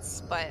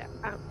sense, but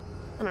I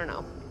don't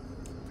know.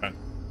 Okay.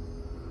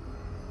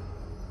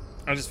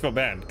 I just feel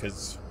bad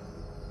because.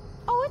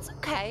 Oh, it's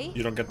okay.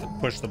 You don't get to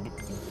push the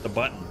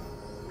button.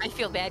 I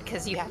feel bad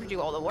because you have to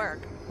do all the work.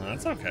 Well,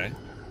 that's okay.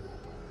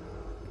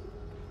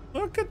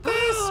 Look at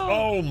this!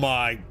 Oh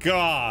my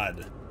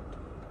god!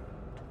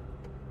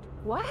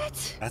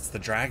 What? That's the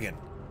dragon.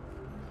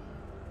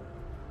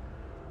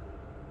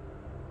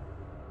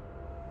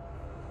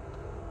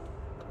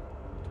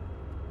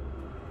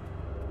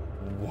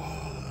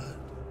 What?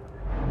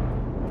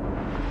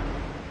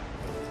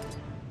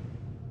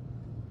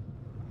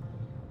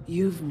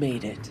 You've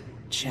made it,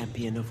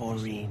 Champion of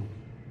Aureen.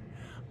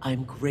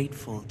 I'm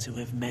grateful to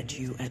have met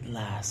you at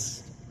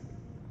last.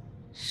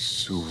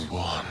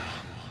 Suwan.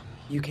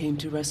 You came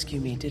to rescue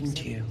me,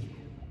 didn't you?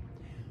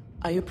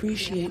 I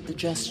appreciate the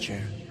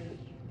gesture,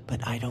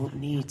 but I don't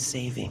need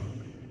saving.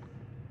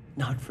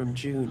 Not from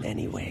June,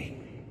 anyway.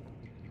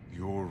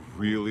 You're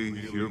really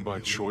here by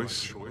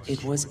choice?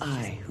 It was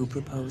I who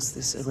proposed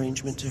this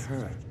arrangement to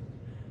her.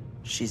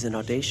 She's an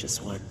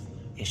audacious one,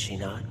 is she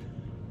not?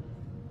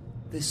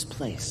 This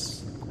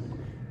place,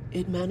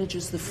 it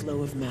manages the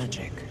flow of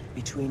magic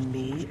between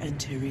me and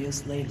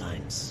Tyria's ley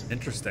lines.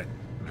 Interesting.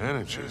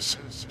 Manages?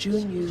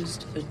 June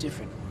used a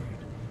different word.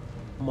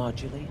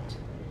 Modulate.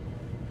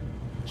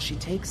 She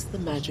takes the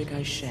magic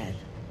I shed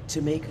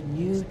to make a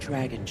new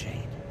dragon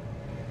jade.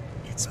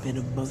 It's been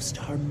a most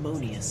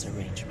harmonious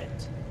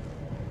arrangement.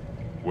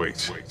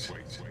 Wait.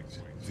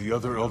 The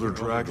other Elder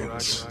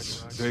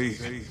Dragons,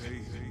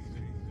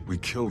 we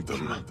killed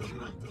them.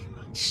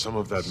 Some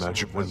of that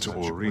magic went to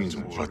Aureen,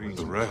 but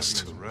the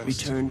rest...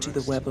 Returned to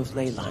the web of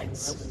ley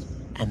lines,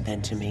 and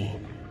then to me.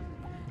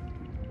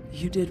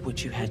 You did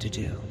what you had to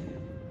do,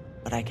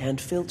 but I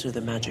can't filter the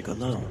magic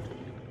alone.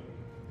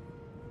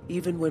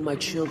 Even when my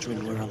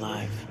children were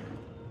alive,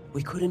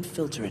 we couldn't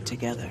filter it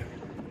together.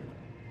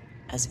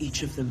 As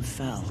each of them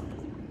fell,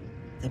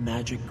 the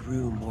magic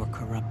grew more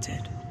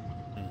corrupted.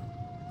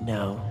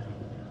 Now,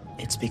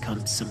 it's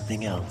become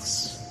something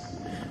else.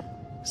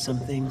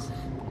 Something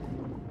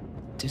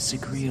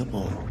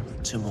disagreeable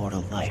to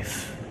mortal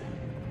life.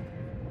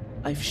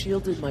 I've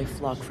shielded my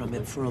flock from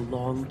it for a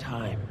long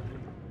time,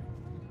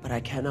 but I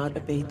cannot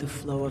abate the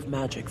flow of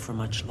magic for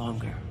much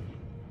longer.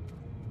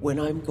 When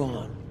I'm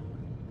gone,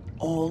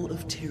 all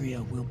of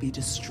Tyria will be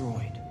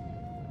destroyed.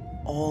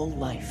 All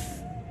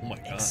life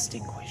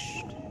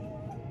extinguished.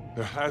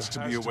 There has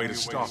to be a way to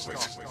stop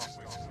it.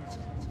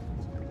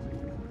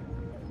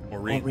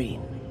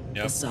 Aureen,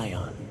 the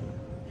Scion.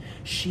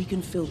 She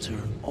can filter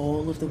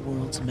all of the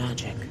world's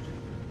magic,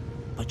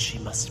 but she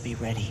must be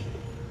ready.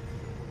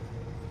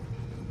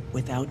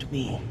 Without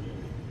me,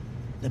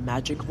 the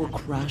magic will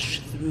crash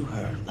through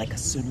her like a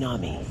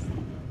tsunami.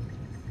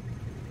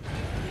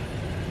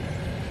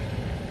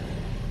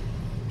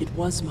 It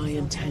was my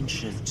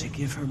intention to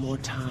give her more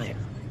time,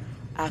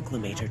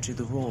 acclimate her to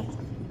the role.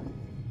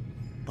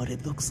 But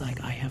it looks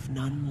like I have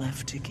none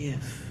left to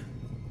give.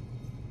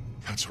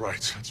 That's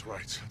right.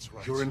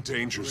 You're in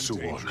danger,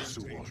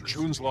 Suwon.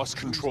 June's lost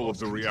control of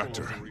the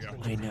reactor.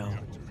 I know.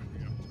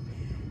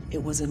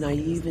 It was a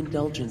naive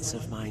indulgence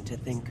of mine to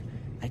think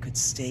I could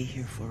stay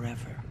here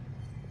forever.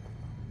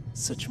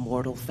 Such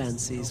mortal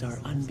fancies are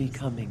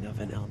unbecoming of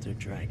an elder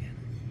dragon.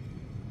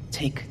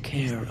 Take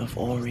care of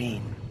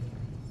Aureen.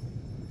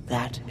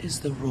 That is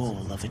the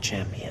role of a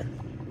champion.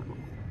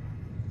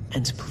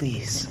 And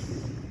please,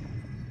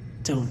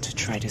 don't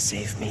try to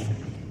save me.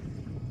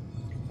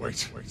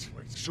 Wait.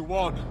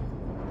 Suwon,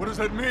 what does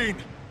that mean?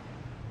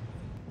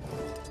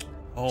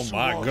 Oh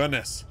my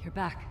goodness. You're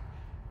back.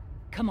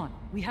 Come on,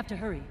 we have to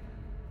hurry.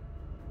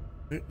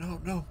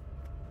 No.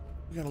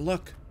 We gotta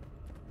look.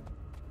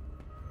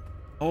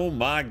 Oh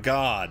my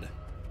god.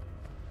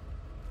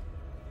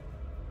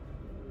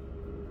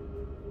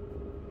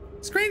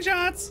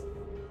 Screenshots!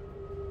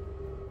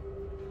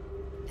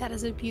 That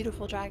is a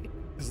beautiful dragon.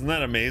 Isn't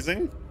that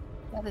amazing?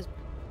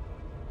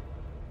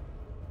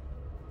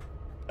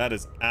 That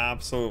is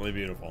absolutely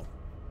beautiful.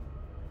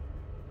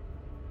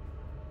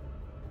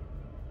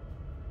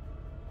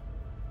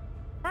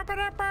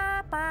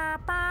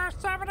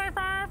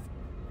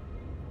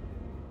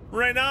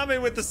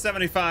 Rainami with the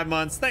 75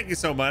 months. Thank you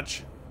so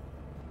much.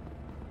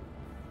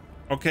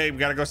 Okay, we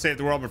gotta go save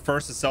the world, but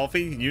first a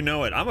selfie. You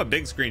know it. I'm a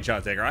big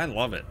screenshot taker. I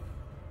love it.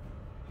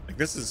 Like,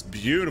 this is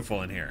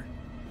beautiful in here.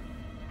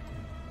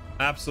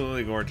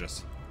 Absolutely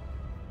gorgeous.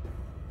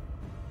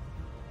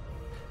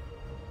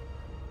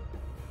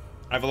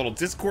 I have a little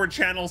Discord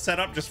channel set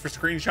up just for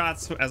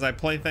screenshots as I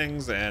play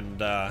things,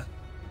 and yeah,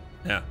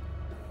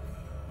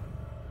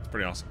 it's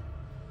pretty awesome.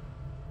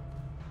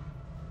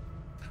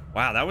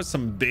 Wow, that was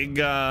some big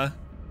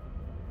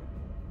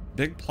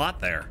plot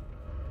there.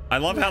 I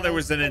love how there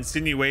was an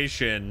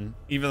insinuation,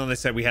 even though they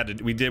said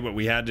we did what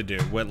we had to do.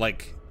 What,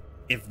 like,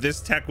 if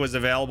this tech was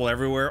available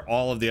everywhere,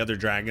 all of the other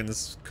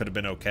dragons could have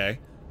been okay.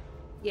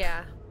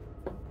 Yeah.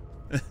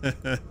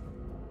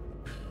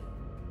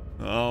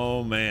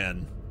 Oh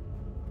man.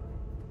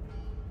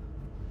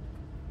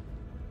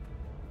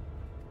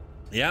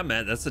 Yeah,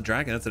 man, that's a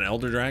dragon. That's an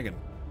elder dragon.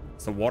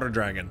 It's a water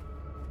dragon.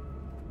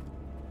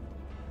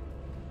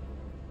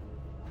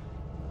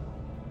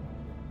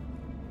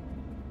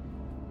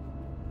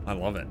 I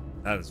love it.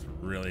 That is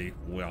really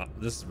wild.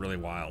 This is really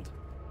wild.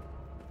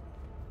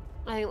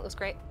 I think it looks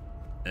great.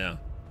 Yeah.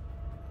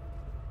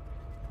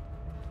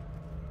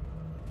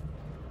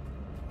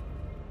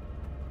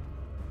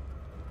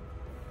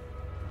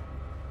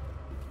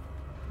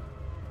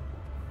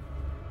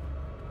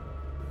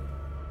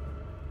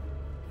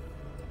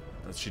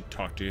 Does she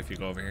talk to you if you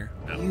go over here?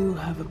 No. You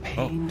have a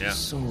pained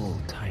soul,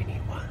 tiny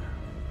one.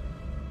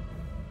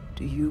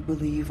 Do you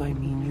believe I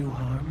mean you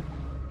harm?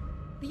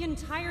 The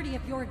entirety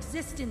of your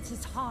existence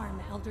is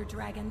harm, Elder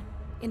Dragon.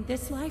 In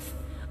this life,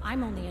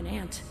 I'm only an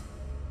ant.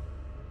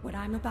 What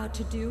I'm about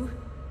to do,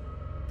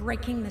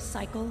 breaking the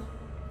cycle,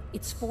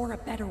 it's for a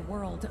better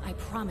world, I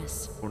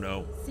promise. Oh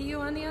no. See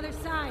you on the other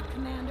side,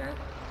 Commander.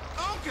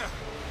 Anka!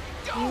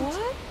 Don't!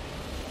 What?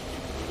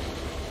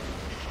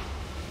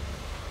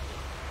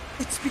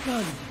 It's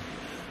begun.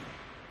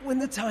 When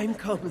the time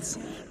comes,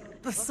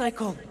 the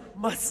cycle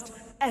must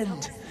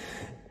end.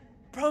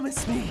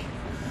 Promise me.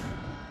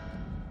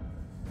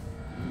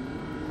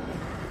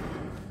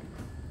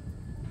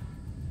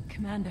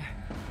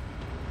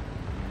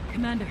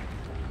 Commander,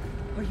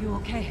 are you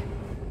okay?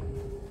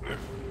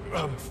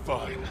 I'm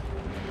fine.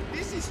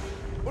 This is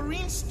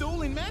Aureen's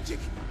stolen magic.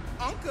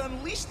 Anka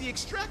unleashed the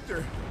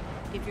extractor.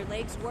 If your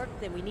legs work,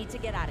 then we need to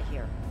get out of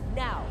here.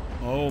 Now.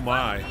 Oh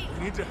my.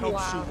 We need to help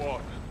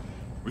Suwon.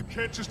 We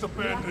can't just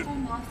abandon. Reactor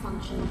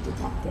malfunction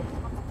detected.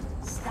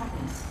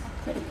 Status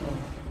critical.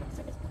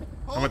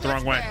 Oh, I went the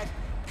wrong way. bad.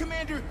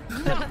 Commander,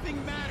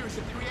 nothing matters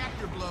if the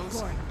reactor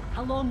blows. Gord,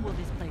 how long will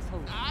this place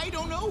hold? I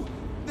don't know.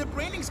 The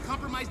branding's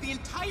compromised the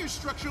entire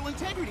structural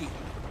integrity.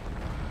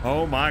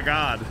 Oh my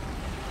god.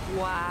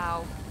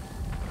 Wow.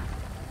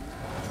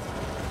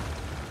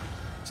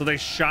 So they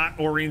shot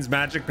Aureen's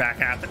magic back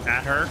at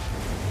her?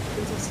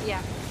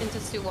 Into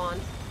Suwon.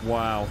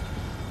 Wow.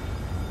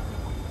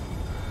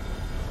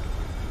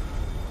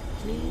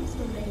 Please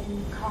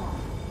remain calm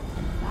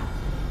and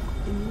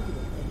evacuate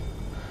immediately.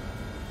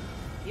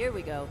 Here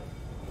we go.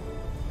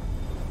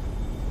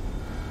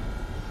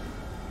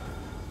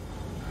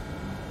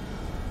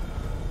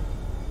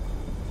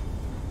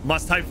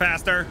 Must type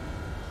faster.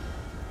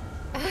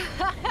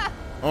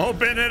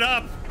 Open it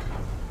up.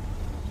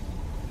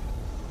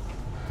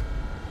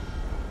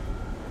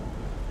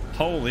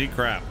 Holy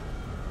crap.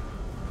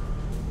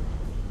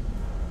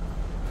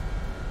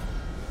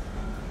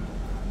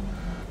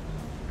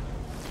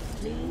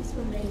 Please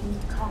remain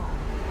calm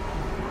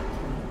and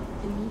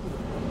evacuate immediately.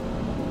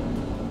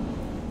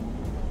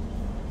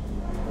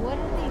 What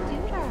did they do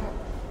to her?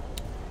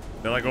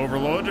 They like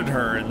overloaded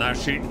her, and now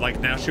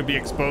she'll be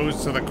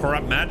exposed to the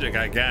corrupt magic,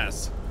 I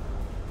guess.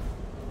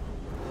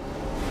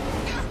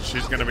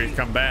 She's gonna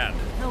become bad.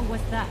 hell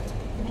was that?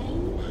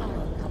 Main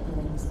power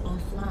couplings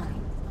offline.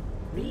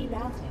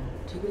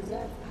 Rerouting to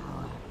reserve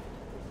power.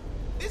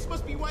 This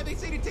must be why they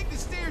say to take the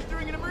stairs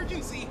during an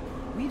emergency.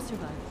 We've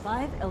survived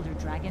 5 Elder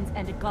Dragons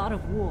and a God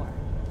of War.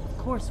 Of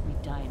course we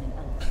die in an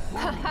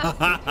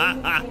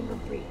Elder. Chamber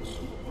breach.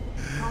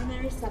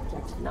 Primary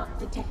subject not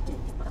detected.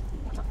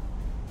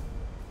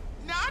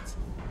 Not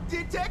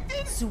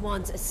detected?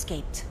 Suwan's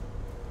escaped.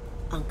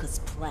 Anka's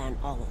plan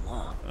all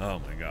along. Oh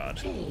my god.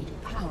 Jade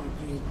power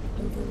grid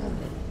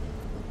overloaded.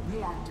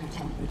 Reactor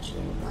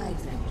temperature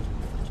rising.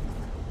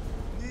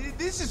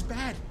 This is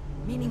bad.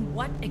 Meaning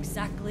what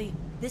exactly?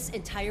 This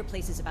entire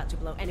place is about to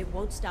blow, and it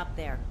won't stop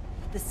there.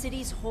 The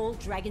city's whole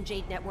Dragon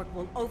Jade network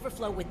will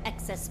overflow with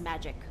excess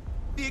magic.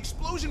 The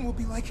explosion will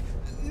be like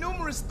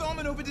numerous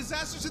Thaumanova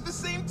disasters at the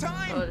same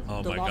time.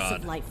 Oh The my loss god.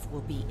 of life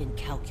will be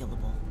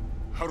incalculable.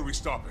 How do we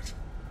stop it?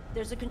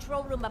 There's a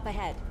control room up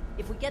ahead.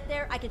 If we get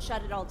there, I can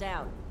shut it all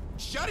down.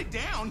 Shut it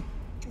down?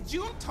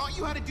 June taught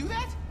you how to do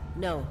that?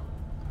 No.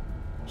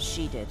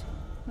 She did.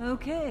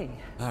 Okay.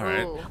 All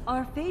right. Ooh.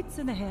 Our fate's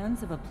in the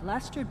hands of a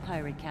plastered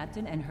pirate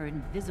captain and her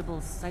invisible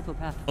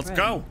psychopath Let's friend.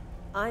 go.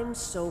 I'm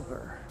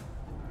sober,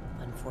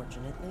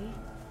 unfortunately.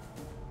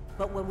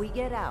 But when we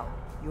get out,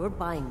 you're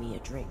buying me a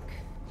drink.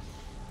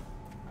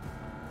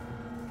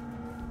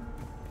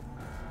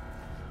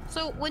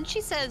 So when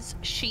she says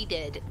she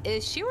did,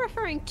 is she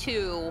referring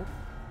to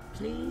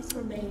Please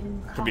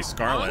remain calm. Could be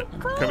Scarlet.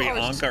 Anka Could be or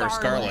Anka or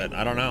Scarlet.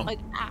 I don't know. Like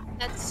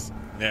that's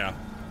Yeah.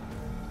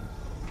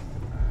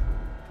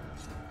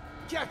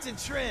 Captain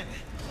Trin,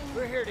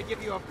 we're here to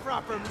give you a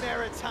proper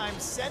maritime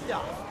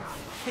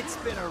send-off. It's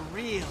been a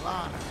real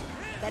honor.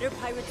 Better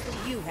pirates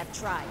than you have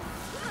tried.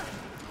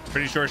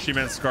 Pretty sure she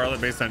meant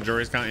Scarlet based on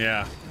Jory's count.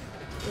 Yeah.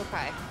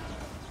 okay.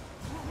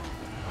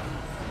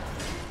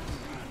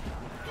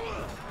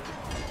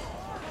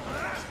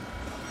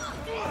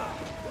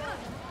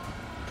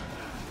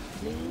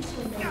 Please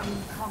remain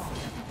calm.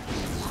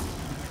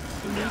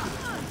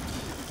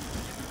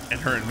 And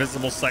her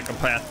invisible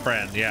psychopath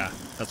friend. Yeah,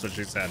 that's what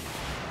she said.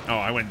 Oh,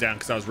 I went down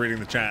because I was reading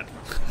the chat.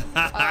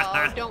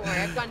 Oh, don't worry.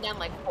 I've gone down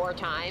like 4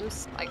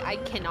 times. Like I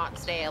cannot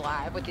stay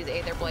alive with these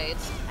Aether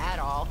blades at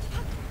all.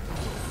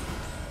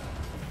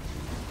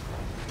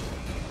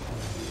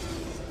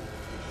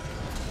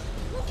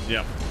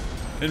 Yep.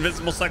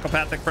 Invisible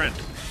psychopathic friend.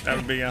 That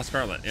would be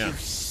Scarlet. Yeah. You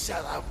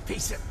sellout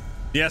piece of...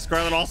 Yeah,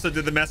 Scarlet also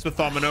did the mess with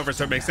Thaumanova,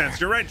 so it makes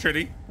sense. You're right,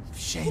 Trinity.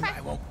 Shame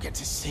I won't get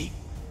to see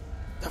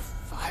the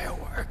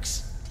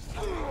fireworks.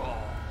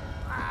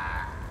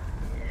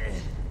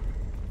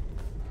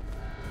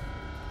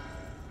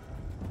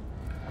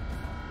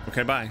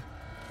 Okay, bye.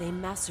 They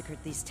massacred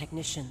these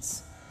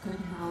technicians. Good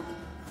help.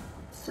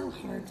 So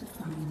hard to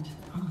find.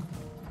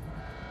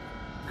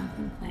 I've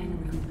been playing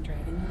around with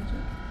dragon magic,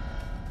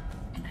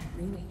 and I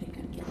really think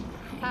I'm getting the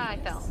hang Ah, I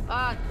of fell. this.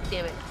 Ah,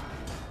 damn it.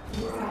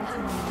 It's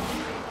fascinating.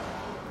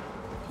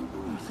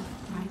 People are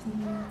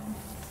surprisingly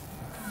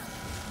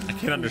I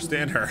can't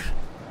understand her.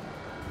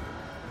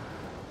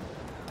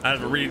 I have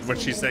to read what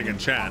she's saying in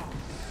chat.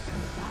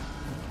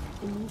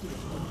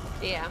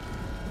 Yeah.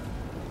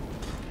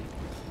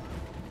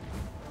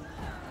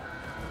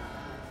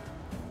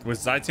 With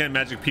Zaitan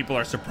magic, people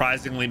are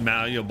surprisingly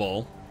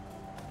malleable.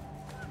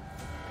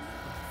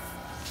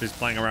 She's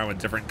playing around with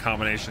different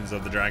combinations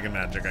of the dragon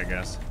magic, I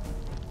guess.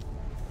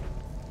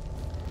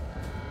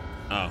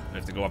 Oh, we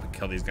have to go up and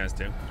kill these guys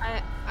too.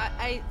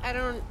 I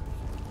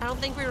don't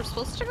think we were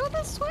supposed to go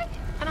this way.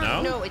 I don't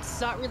No? know. It's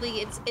not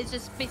really. It's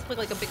just basically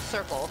like a big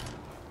circle.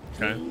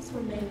 Okay. Please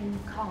remain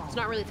calm. It's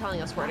not really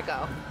telling us where to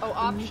go. Oh,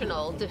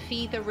 optional.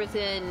 Defeat the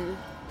risen.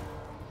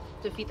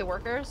 Defeat the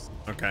workers.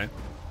 Okay.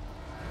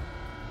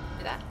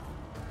 Do that.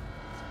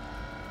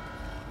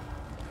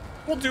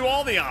 We'll do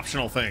all the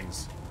optional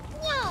things.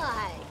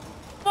 Why?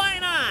 Why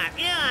not?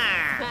 Yeah.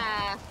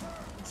 Ah,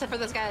 except for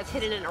this guy that's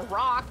hidden in a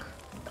rock.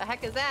 The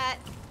heck is that?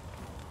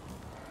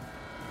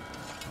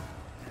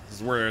 This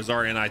is where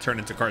Azari and I turn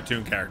into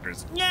cartoon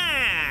characters.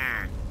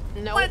 Yeah.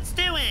 Nope. Let's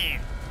do it.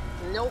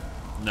 Nope.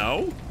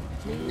 No?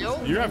 Nope.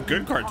 You have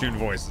good cartoon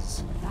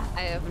voices.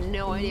 I have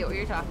no idea what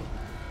you're talking.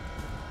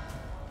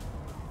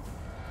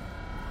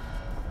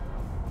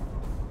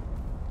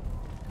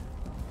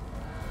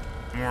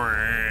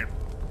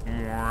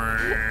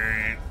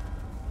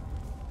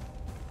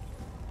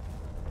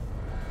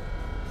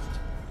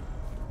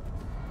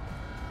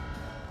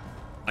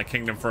 My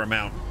kingdom for a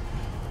mount.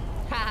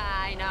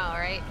 Haha, I know,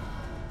 right?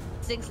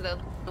 Six of them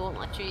won't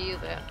let you use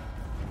it.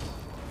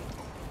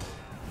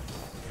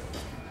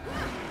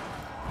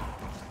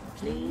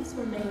 Please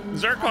remain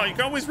Zerkal, you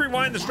can always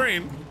rewind the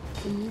stream.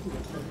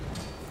 immediately.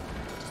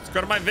 Just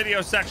go to my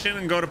video section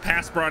and go to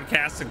past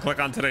broadcasts and click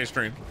on today's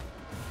stream.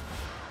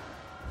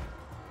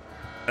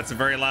 That's a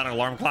very loud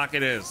alarm clock.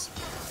 It is.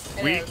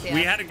 We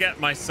had to get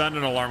my son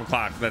an alarm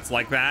clock that's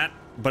like that,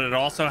 but it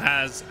also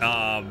has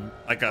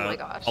like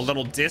a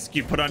little disc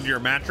you put under your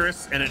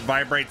mattress, and it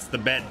vibrates the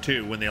bed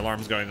too when the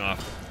alarm's going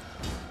off.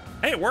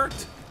 Hey, it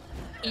worked.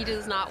 He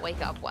does not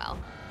wake up well.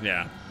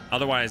 Yeah.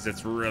 Otherwise,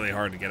 it's really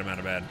hard to get him out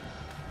of bed.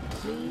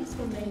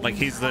 Like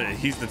he's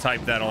the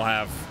type that'll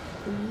have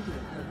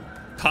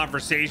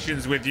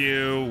conversations with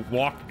you,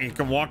 he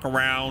can walk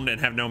around and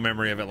have no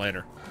memory of it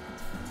later.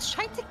 He's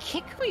tried to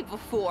kick me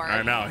before.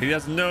 I know. He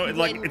doesn't know.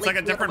 It's like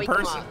a different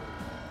person.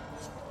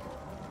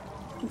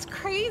 It's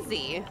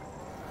crazy.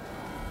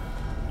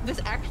 This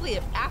actually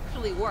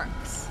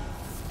works.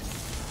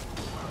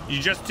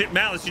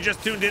 Malice, you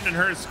just tuned in and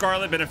heard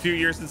Scarlet. Been a few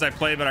years since I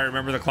played, but I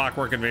remember the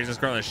Clockwork Invasion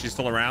Scarlet. She's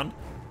still around.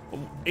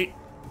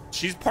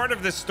 She's part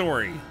of this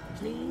story.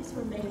 Please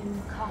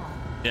remain calm.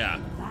 Yeah.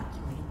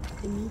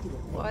 Evacuate immediately.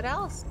 What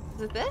else?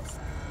 Is it this?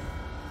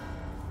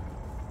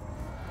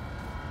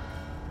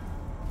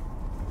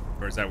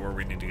 Or is that where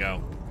we need to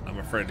go? I'm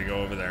afraid to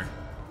go over there.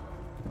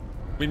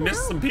 We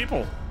missed some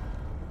people.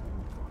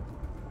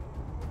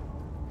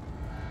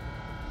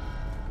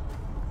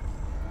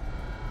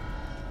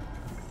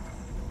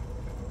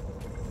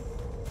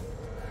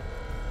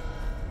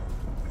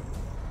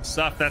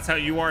 Stuff, that's how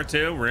you are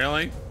too?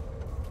 Really?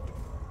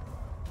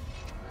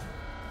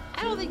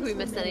 I don't think we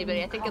missed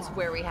anybody. I think it's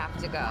where we have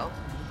to go.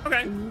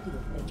 Okay.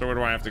 So where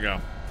do I have to go?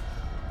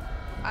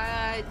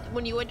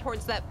 When you went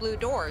towards that blue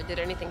door, did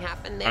anything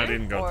happen there? I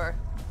didn't go. Or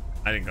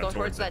I didn't go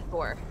towards that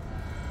door.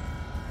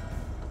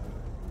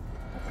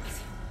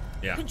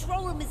 Yeah.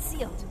 Control room is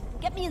sealed.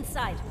 Get me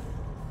inside.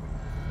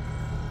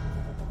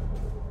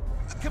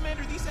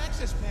 Commander, these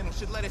access panels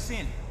should let us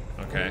in.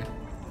 Okay.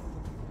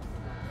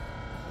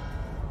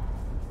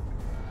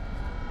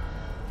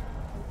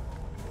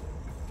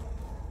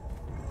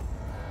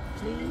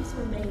 Please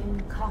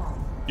remain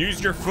calm.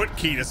 Use your foot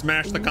key to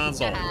smash the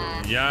console.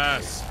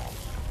 Yes.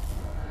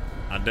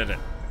 I did it.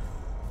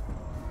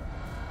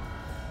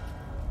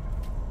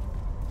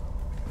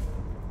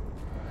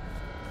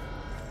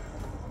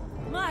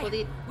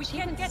 Mike, we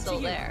can't get to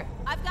you. There.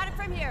 I've got it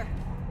from here.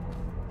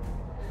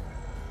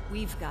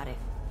 We've got it.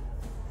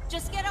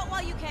 Just get out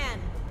while you can.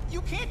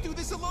 You can't do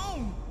this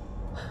alone.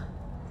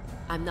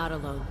 I'm not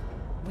alone.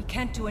 We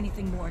can't do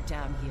anything more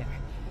down here.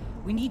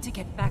 We need to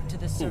get back to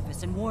the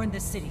surface and warn the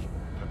city.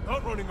 I'm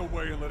not running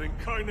away and letting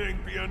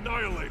Kaineng be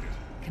annihilated.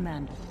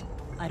 Commander,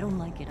 I don't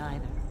like it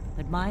either,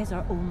 but Mai's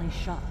our only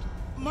shot.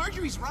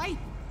 Marjorie's right.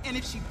 And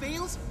if she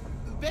fails,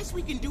 the best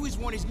we can do is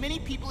warn as many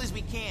people as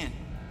we can.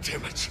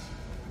 Damn it.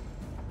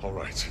 All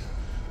right.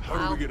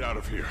 How do we get out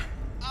of here?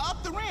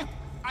 Up the ramp.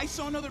 I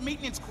saw another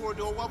maintenance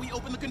corridor while we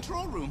opened the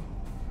control room.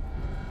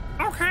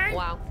 Okay.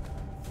 Wow.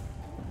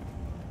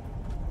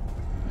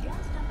 Just up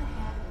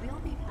ahead, we'll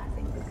be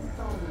passing the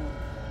control room,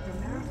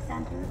 the nerve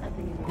center of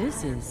the entire...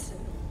 This is...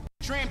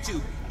 Tram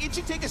tube. It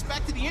should take us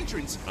back to the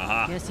entrance.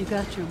 Guess you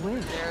got your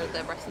wish. There's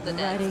the rest of the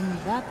Riding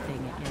that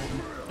thing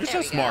again. You're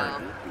so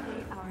smart.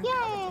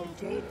 Yay!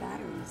 Jade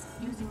batteries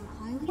using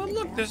highly Oh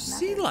look, there's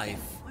sea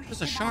life.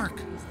 There's a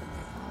shark.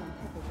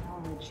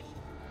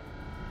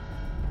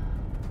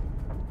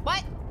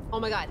 What?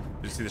 Oh my god.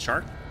 Did you see the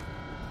shark?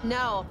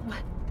 No.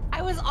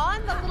 I was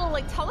on the little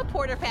like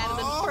teleporter pad and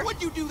then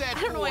what'd you do that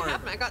I don't know what for?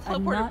 happened. I got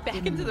teleported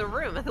back into the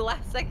room at the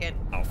last second.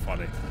 Oh,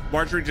 funny.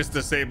 Marjorie just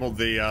disabled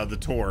the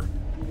tour.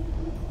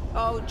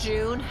 Oh,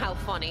 June, how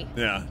funny.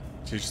 Yeah,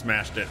 she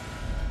smashed it.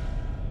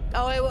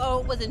 Oh,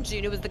 it wasn't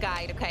June. It was the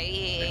guide.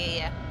 Okay,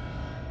 yeah.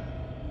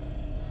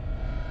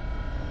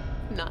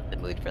 Not in the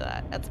mood for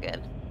that. That's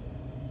good.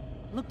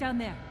 Look down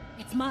there.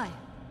 It's Mai.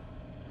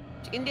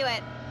 You can do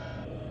it.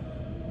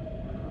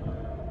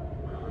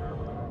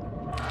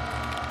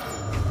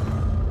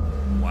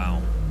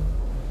 Wow.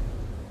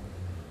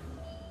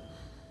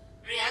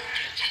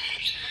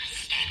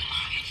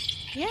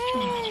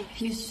 Yay!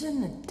 You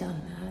shouldn't have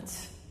done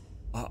that.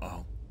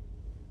 Uh-oh.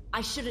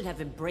 I shouldn't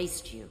have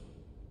embraced you.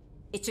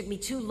 It took me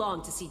too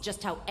long to see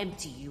just how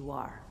empty you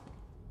are.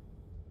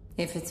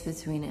 If it's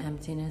between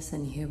emptiness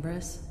and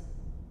hubris,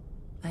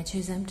 I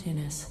choose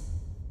emptiness.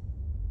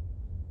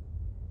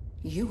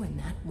 You and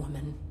that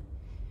woman,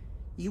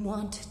 you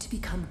want to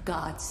become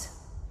gods.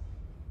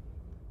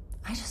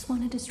 I just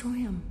want to destroy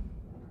them.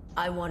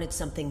 I wanted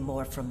something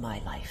more from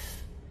my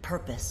life.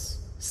 Purpose,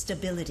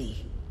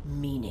 stability,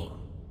 meaning.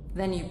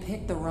 Then you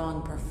picked the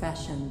wrong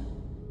profession,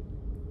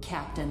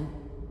 Captain.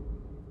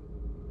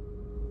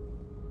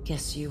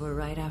 Guess you were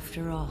right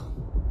after all.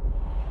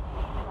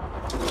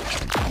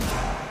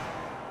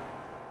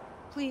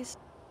 Please.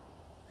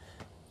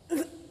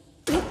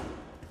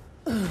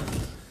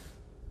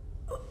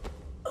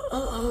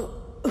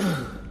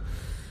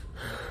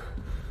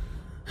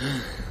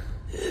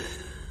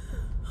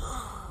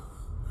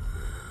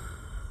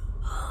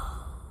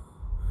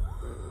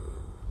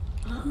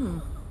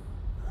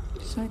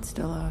 Sight's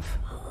still off.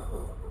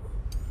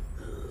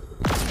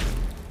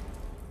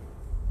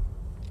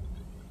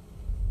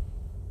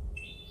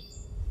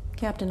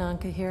 Captain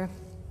Anka here.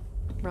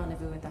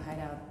 Rendezvous at the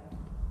hideout.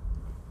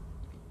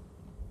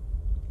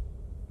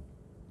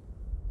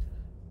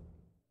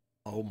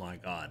 Oh my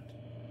god.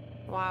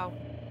 Wow.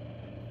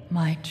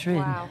 My Trin.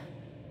 Wow.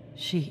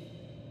 She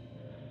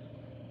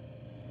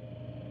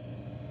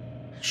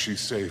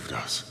saved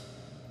us.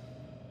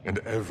 and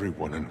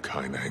everyone in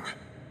Kaineng.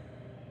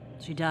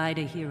 She died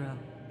a hero.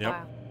 Yep.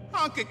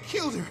 Wow. Anka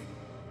killed her.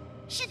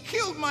 She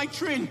killed my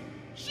Trin.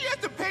 She has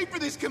to pay for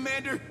this,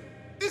 Commander.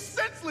 This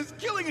senseless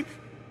killing, and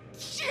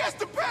she has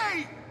to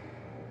pay!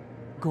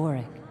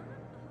 Gorik,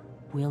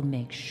 we'll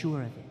make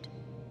sure of it.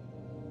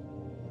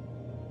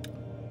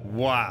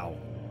 Wow.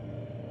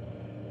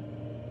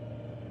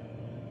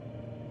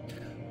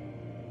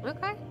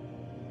 Okay.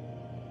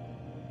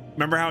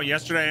 Remember how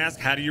yesterday I asked,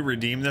 how do you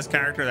redeem this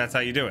character? That's how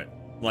you do it.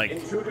 Like,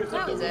 Intruders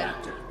That of the was it.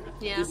 reactor.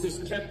 Yeah. This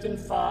is Captain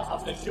Fa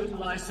of the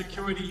Xunlai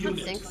Security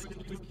Unit. Thanks.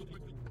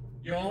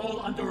 You're all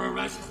under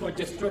arrest for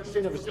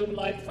destruction of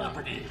Xunlai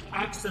property,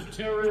 acts of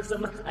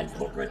terrorism, and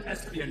corporate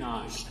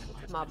espionage.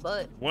 My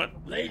butt. what?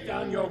 Lay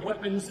down your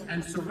weapons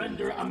and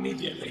surrender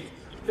immediately.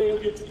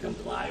 Failure to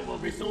comply will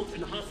result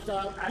in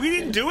hostile action. We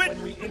didn't do it.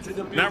 When we enter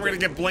the Now we're gonna building.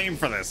 get blamed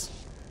for this.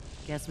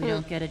 Guess we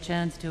don't get a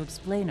chance to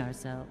explain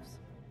ourselves.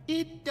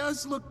 It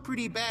does look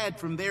pretty bad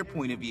from their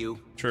point of view.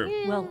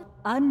 True. Well,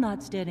 I'm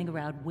not standing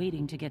around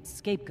waiting to get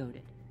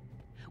scapegoated.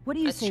 What do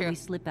you That's say true. we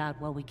slip out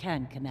while we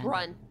can, Commander?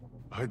 Run.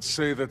 I'd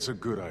say that's a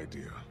good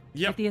idea.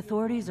 If the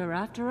authorities are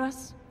after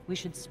us, we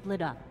should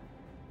split up.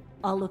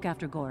 I'll look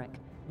after Gorik.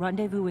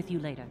 Rendezvous with you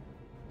later.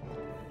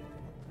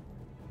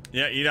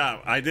 Yeah,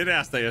 Ida, I did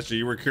ask that yesterday.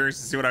 You were curious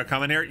to see what I'd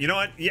come in here. You know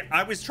what? Yeah,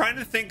 I was trying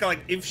to think, like,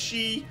 if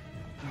she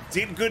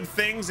did good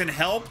things and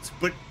helped,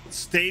 but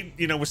stayed,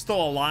 you know, was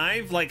still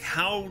alive, like,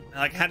 how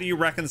do you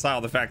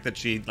reconcile the fact that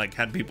she, like,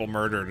 had people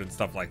murdered and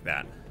stuff like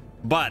that?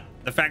 But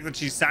the fact that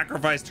she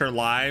sacrificed her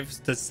lives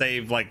to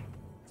save, like,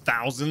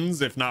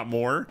 thousands, if not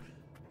more,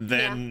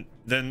 then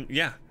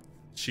yeah,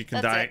 she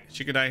can That's die. it.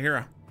 She could die a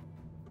hero.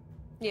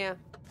 Yeah.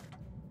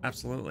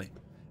 Absolutely.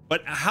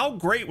 But how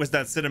great was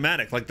that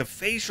cinematic? Like the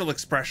facial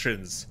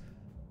expressions.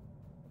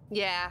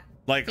 Yeah.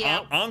 Like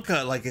Yeah.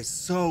 Anka, like, is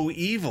so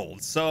evil.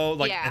 So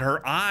like, Yeah. and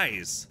her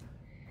eyes.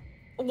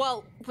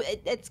 Well,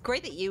 it's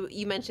great that you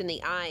mentioned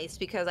the eyes,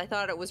 because I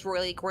thought it was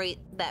really great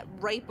that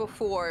right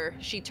before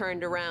she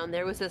turned around,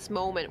 there was this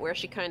moment where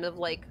she kind of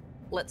like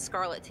let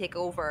Scarlet take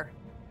over,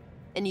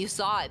 and you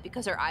saw it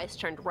because her eyes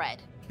turned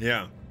red.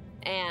 Yeah.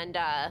 And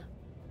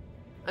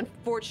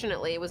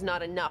unfortunately, it was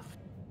not enough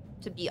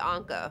to be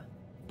Anka,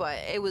 but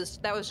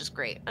that was just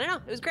great. I don't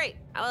know, it was great.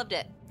 I loved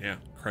it. Yeah,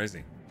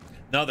 crazy.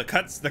 No, the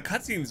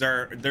cutscenes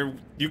they're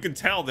you can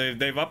tell they've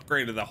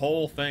upgraded the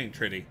whole thing,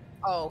 Tritty.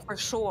 Oh, for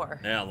sure.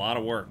 Yeah, a lot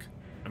of work.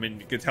 I mean,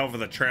 you could tell for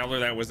the trailer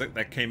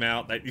that came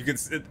out that you can.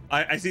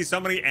 I see so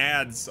many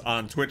ads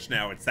on Twitch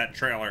now. It's that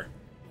trailer.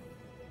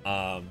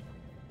 But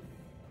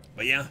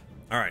yeah.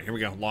 All right, here we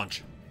go.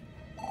 Launch.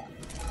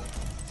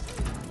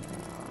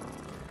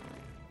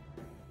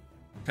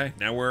 Okay,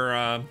 now we're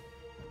on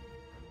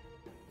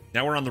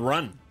the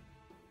run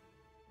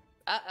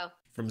Uh-oh.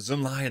 from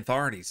Xunlai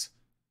authorities.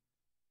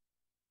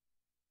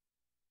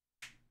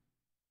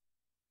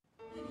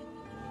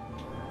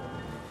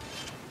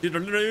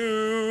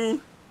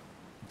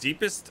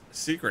 Deepest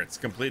secrets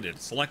completed.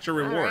 Select your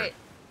reward.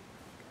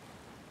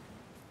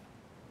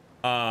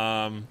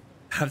 Right.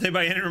 Have they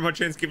by any remote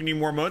chance given you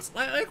more motes?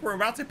 Like we're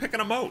about to pick an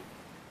emote.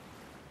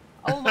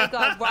 Oh my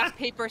god, rock,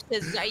 paper,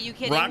 scissors. Are you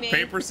kidding me? Rock,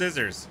 paper,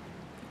 scissors.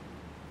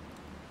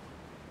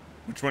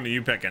 Which one are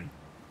you picking?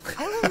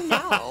 I don't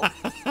know.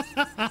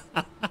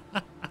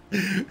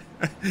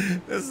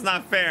 This is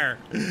not fair.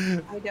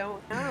 I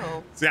don't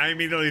know. See, I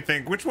immediately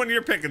think, which one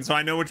you're picking so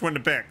I know which one to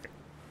pick.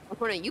 Which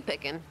one are you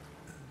picking?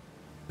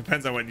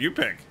 Depends on what you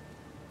pick.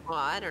 Well,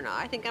 I don't know.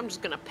 I think I'm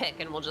just gonna pick,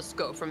 and we'll just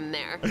go from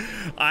there.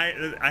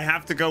 I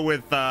have to go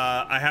with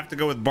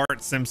Bart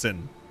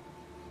Simpson.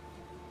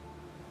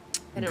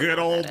 I don't Good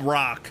know what old that is.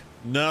 Rock.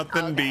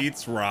 Nothing Okay.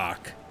 beats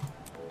Rock.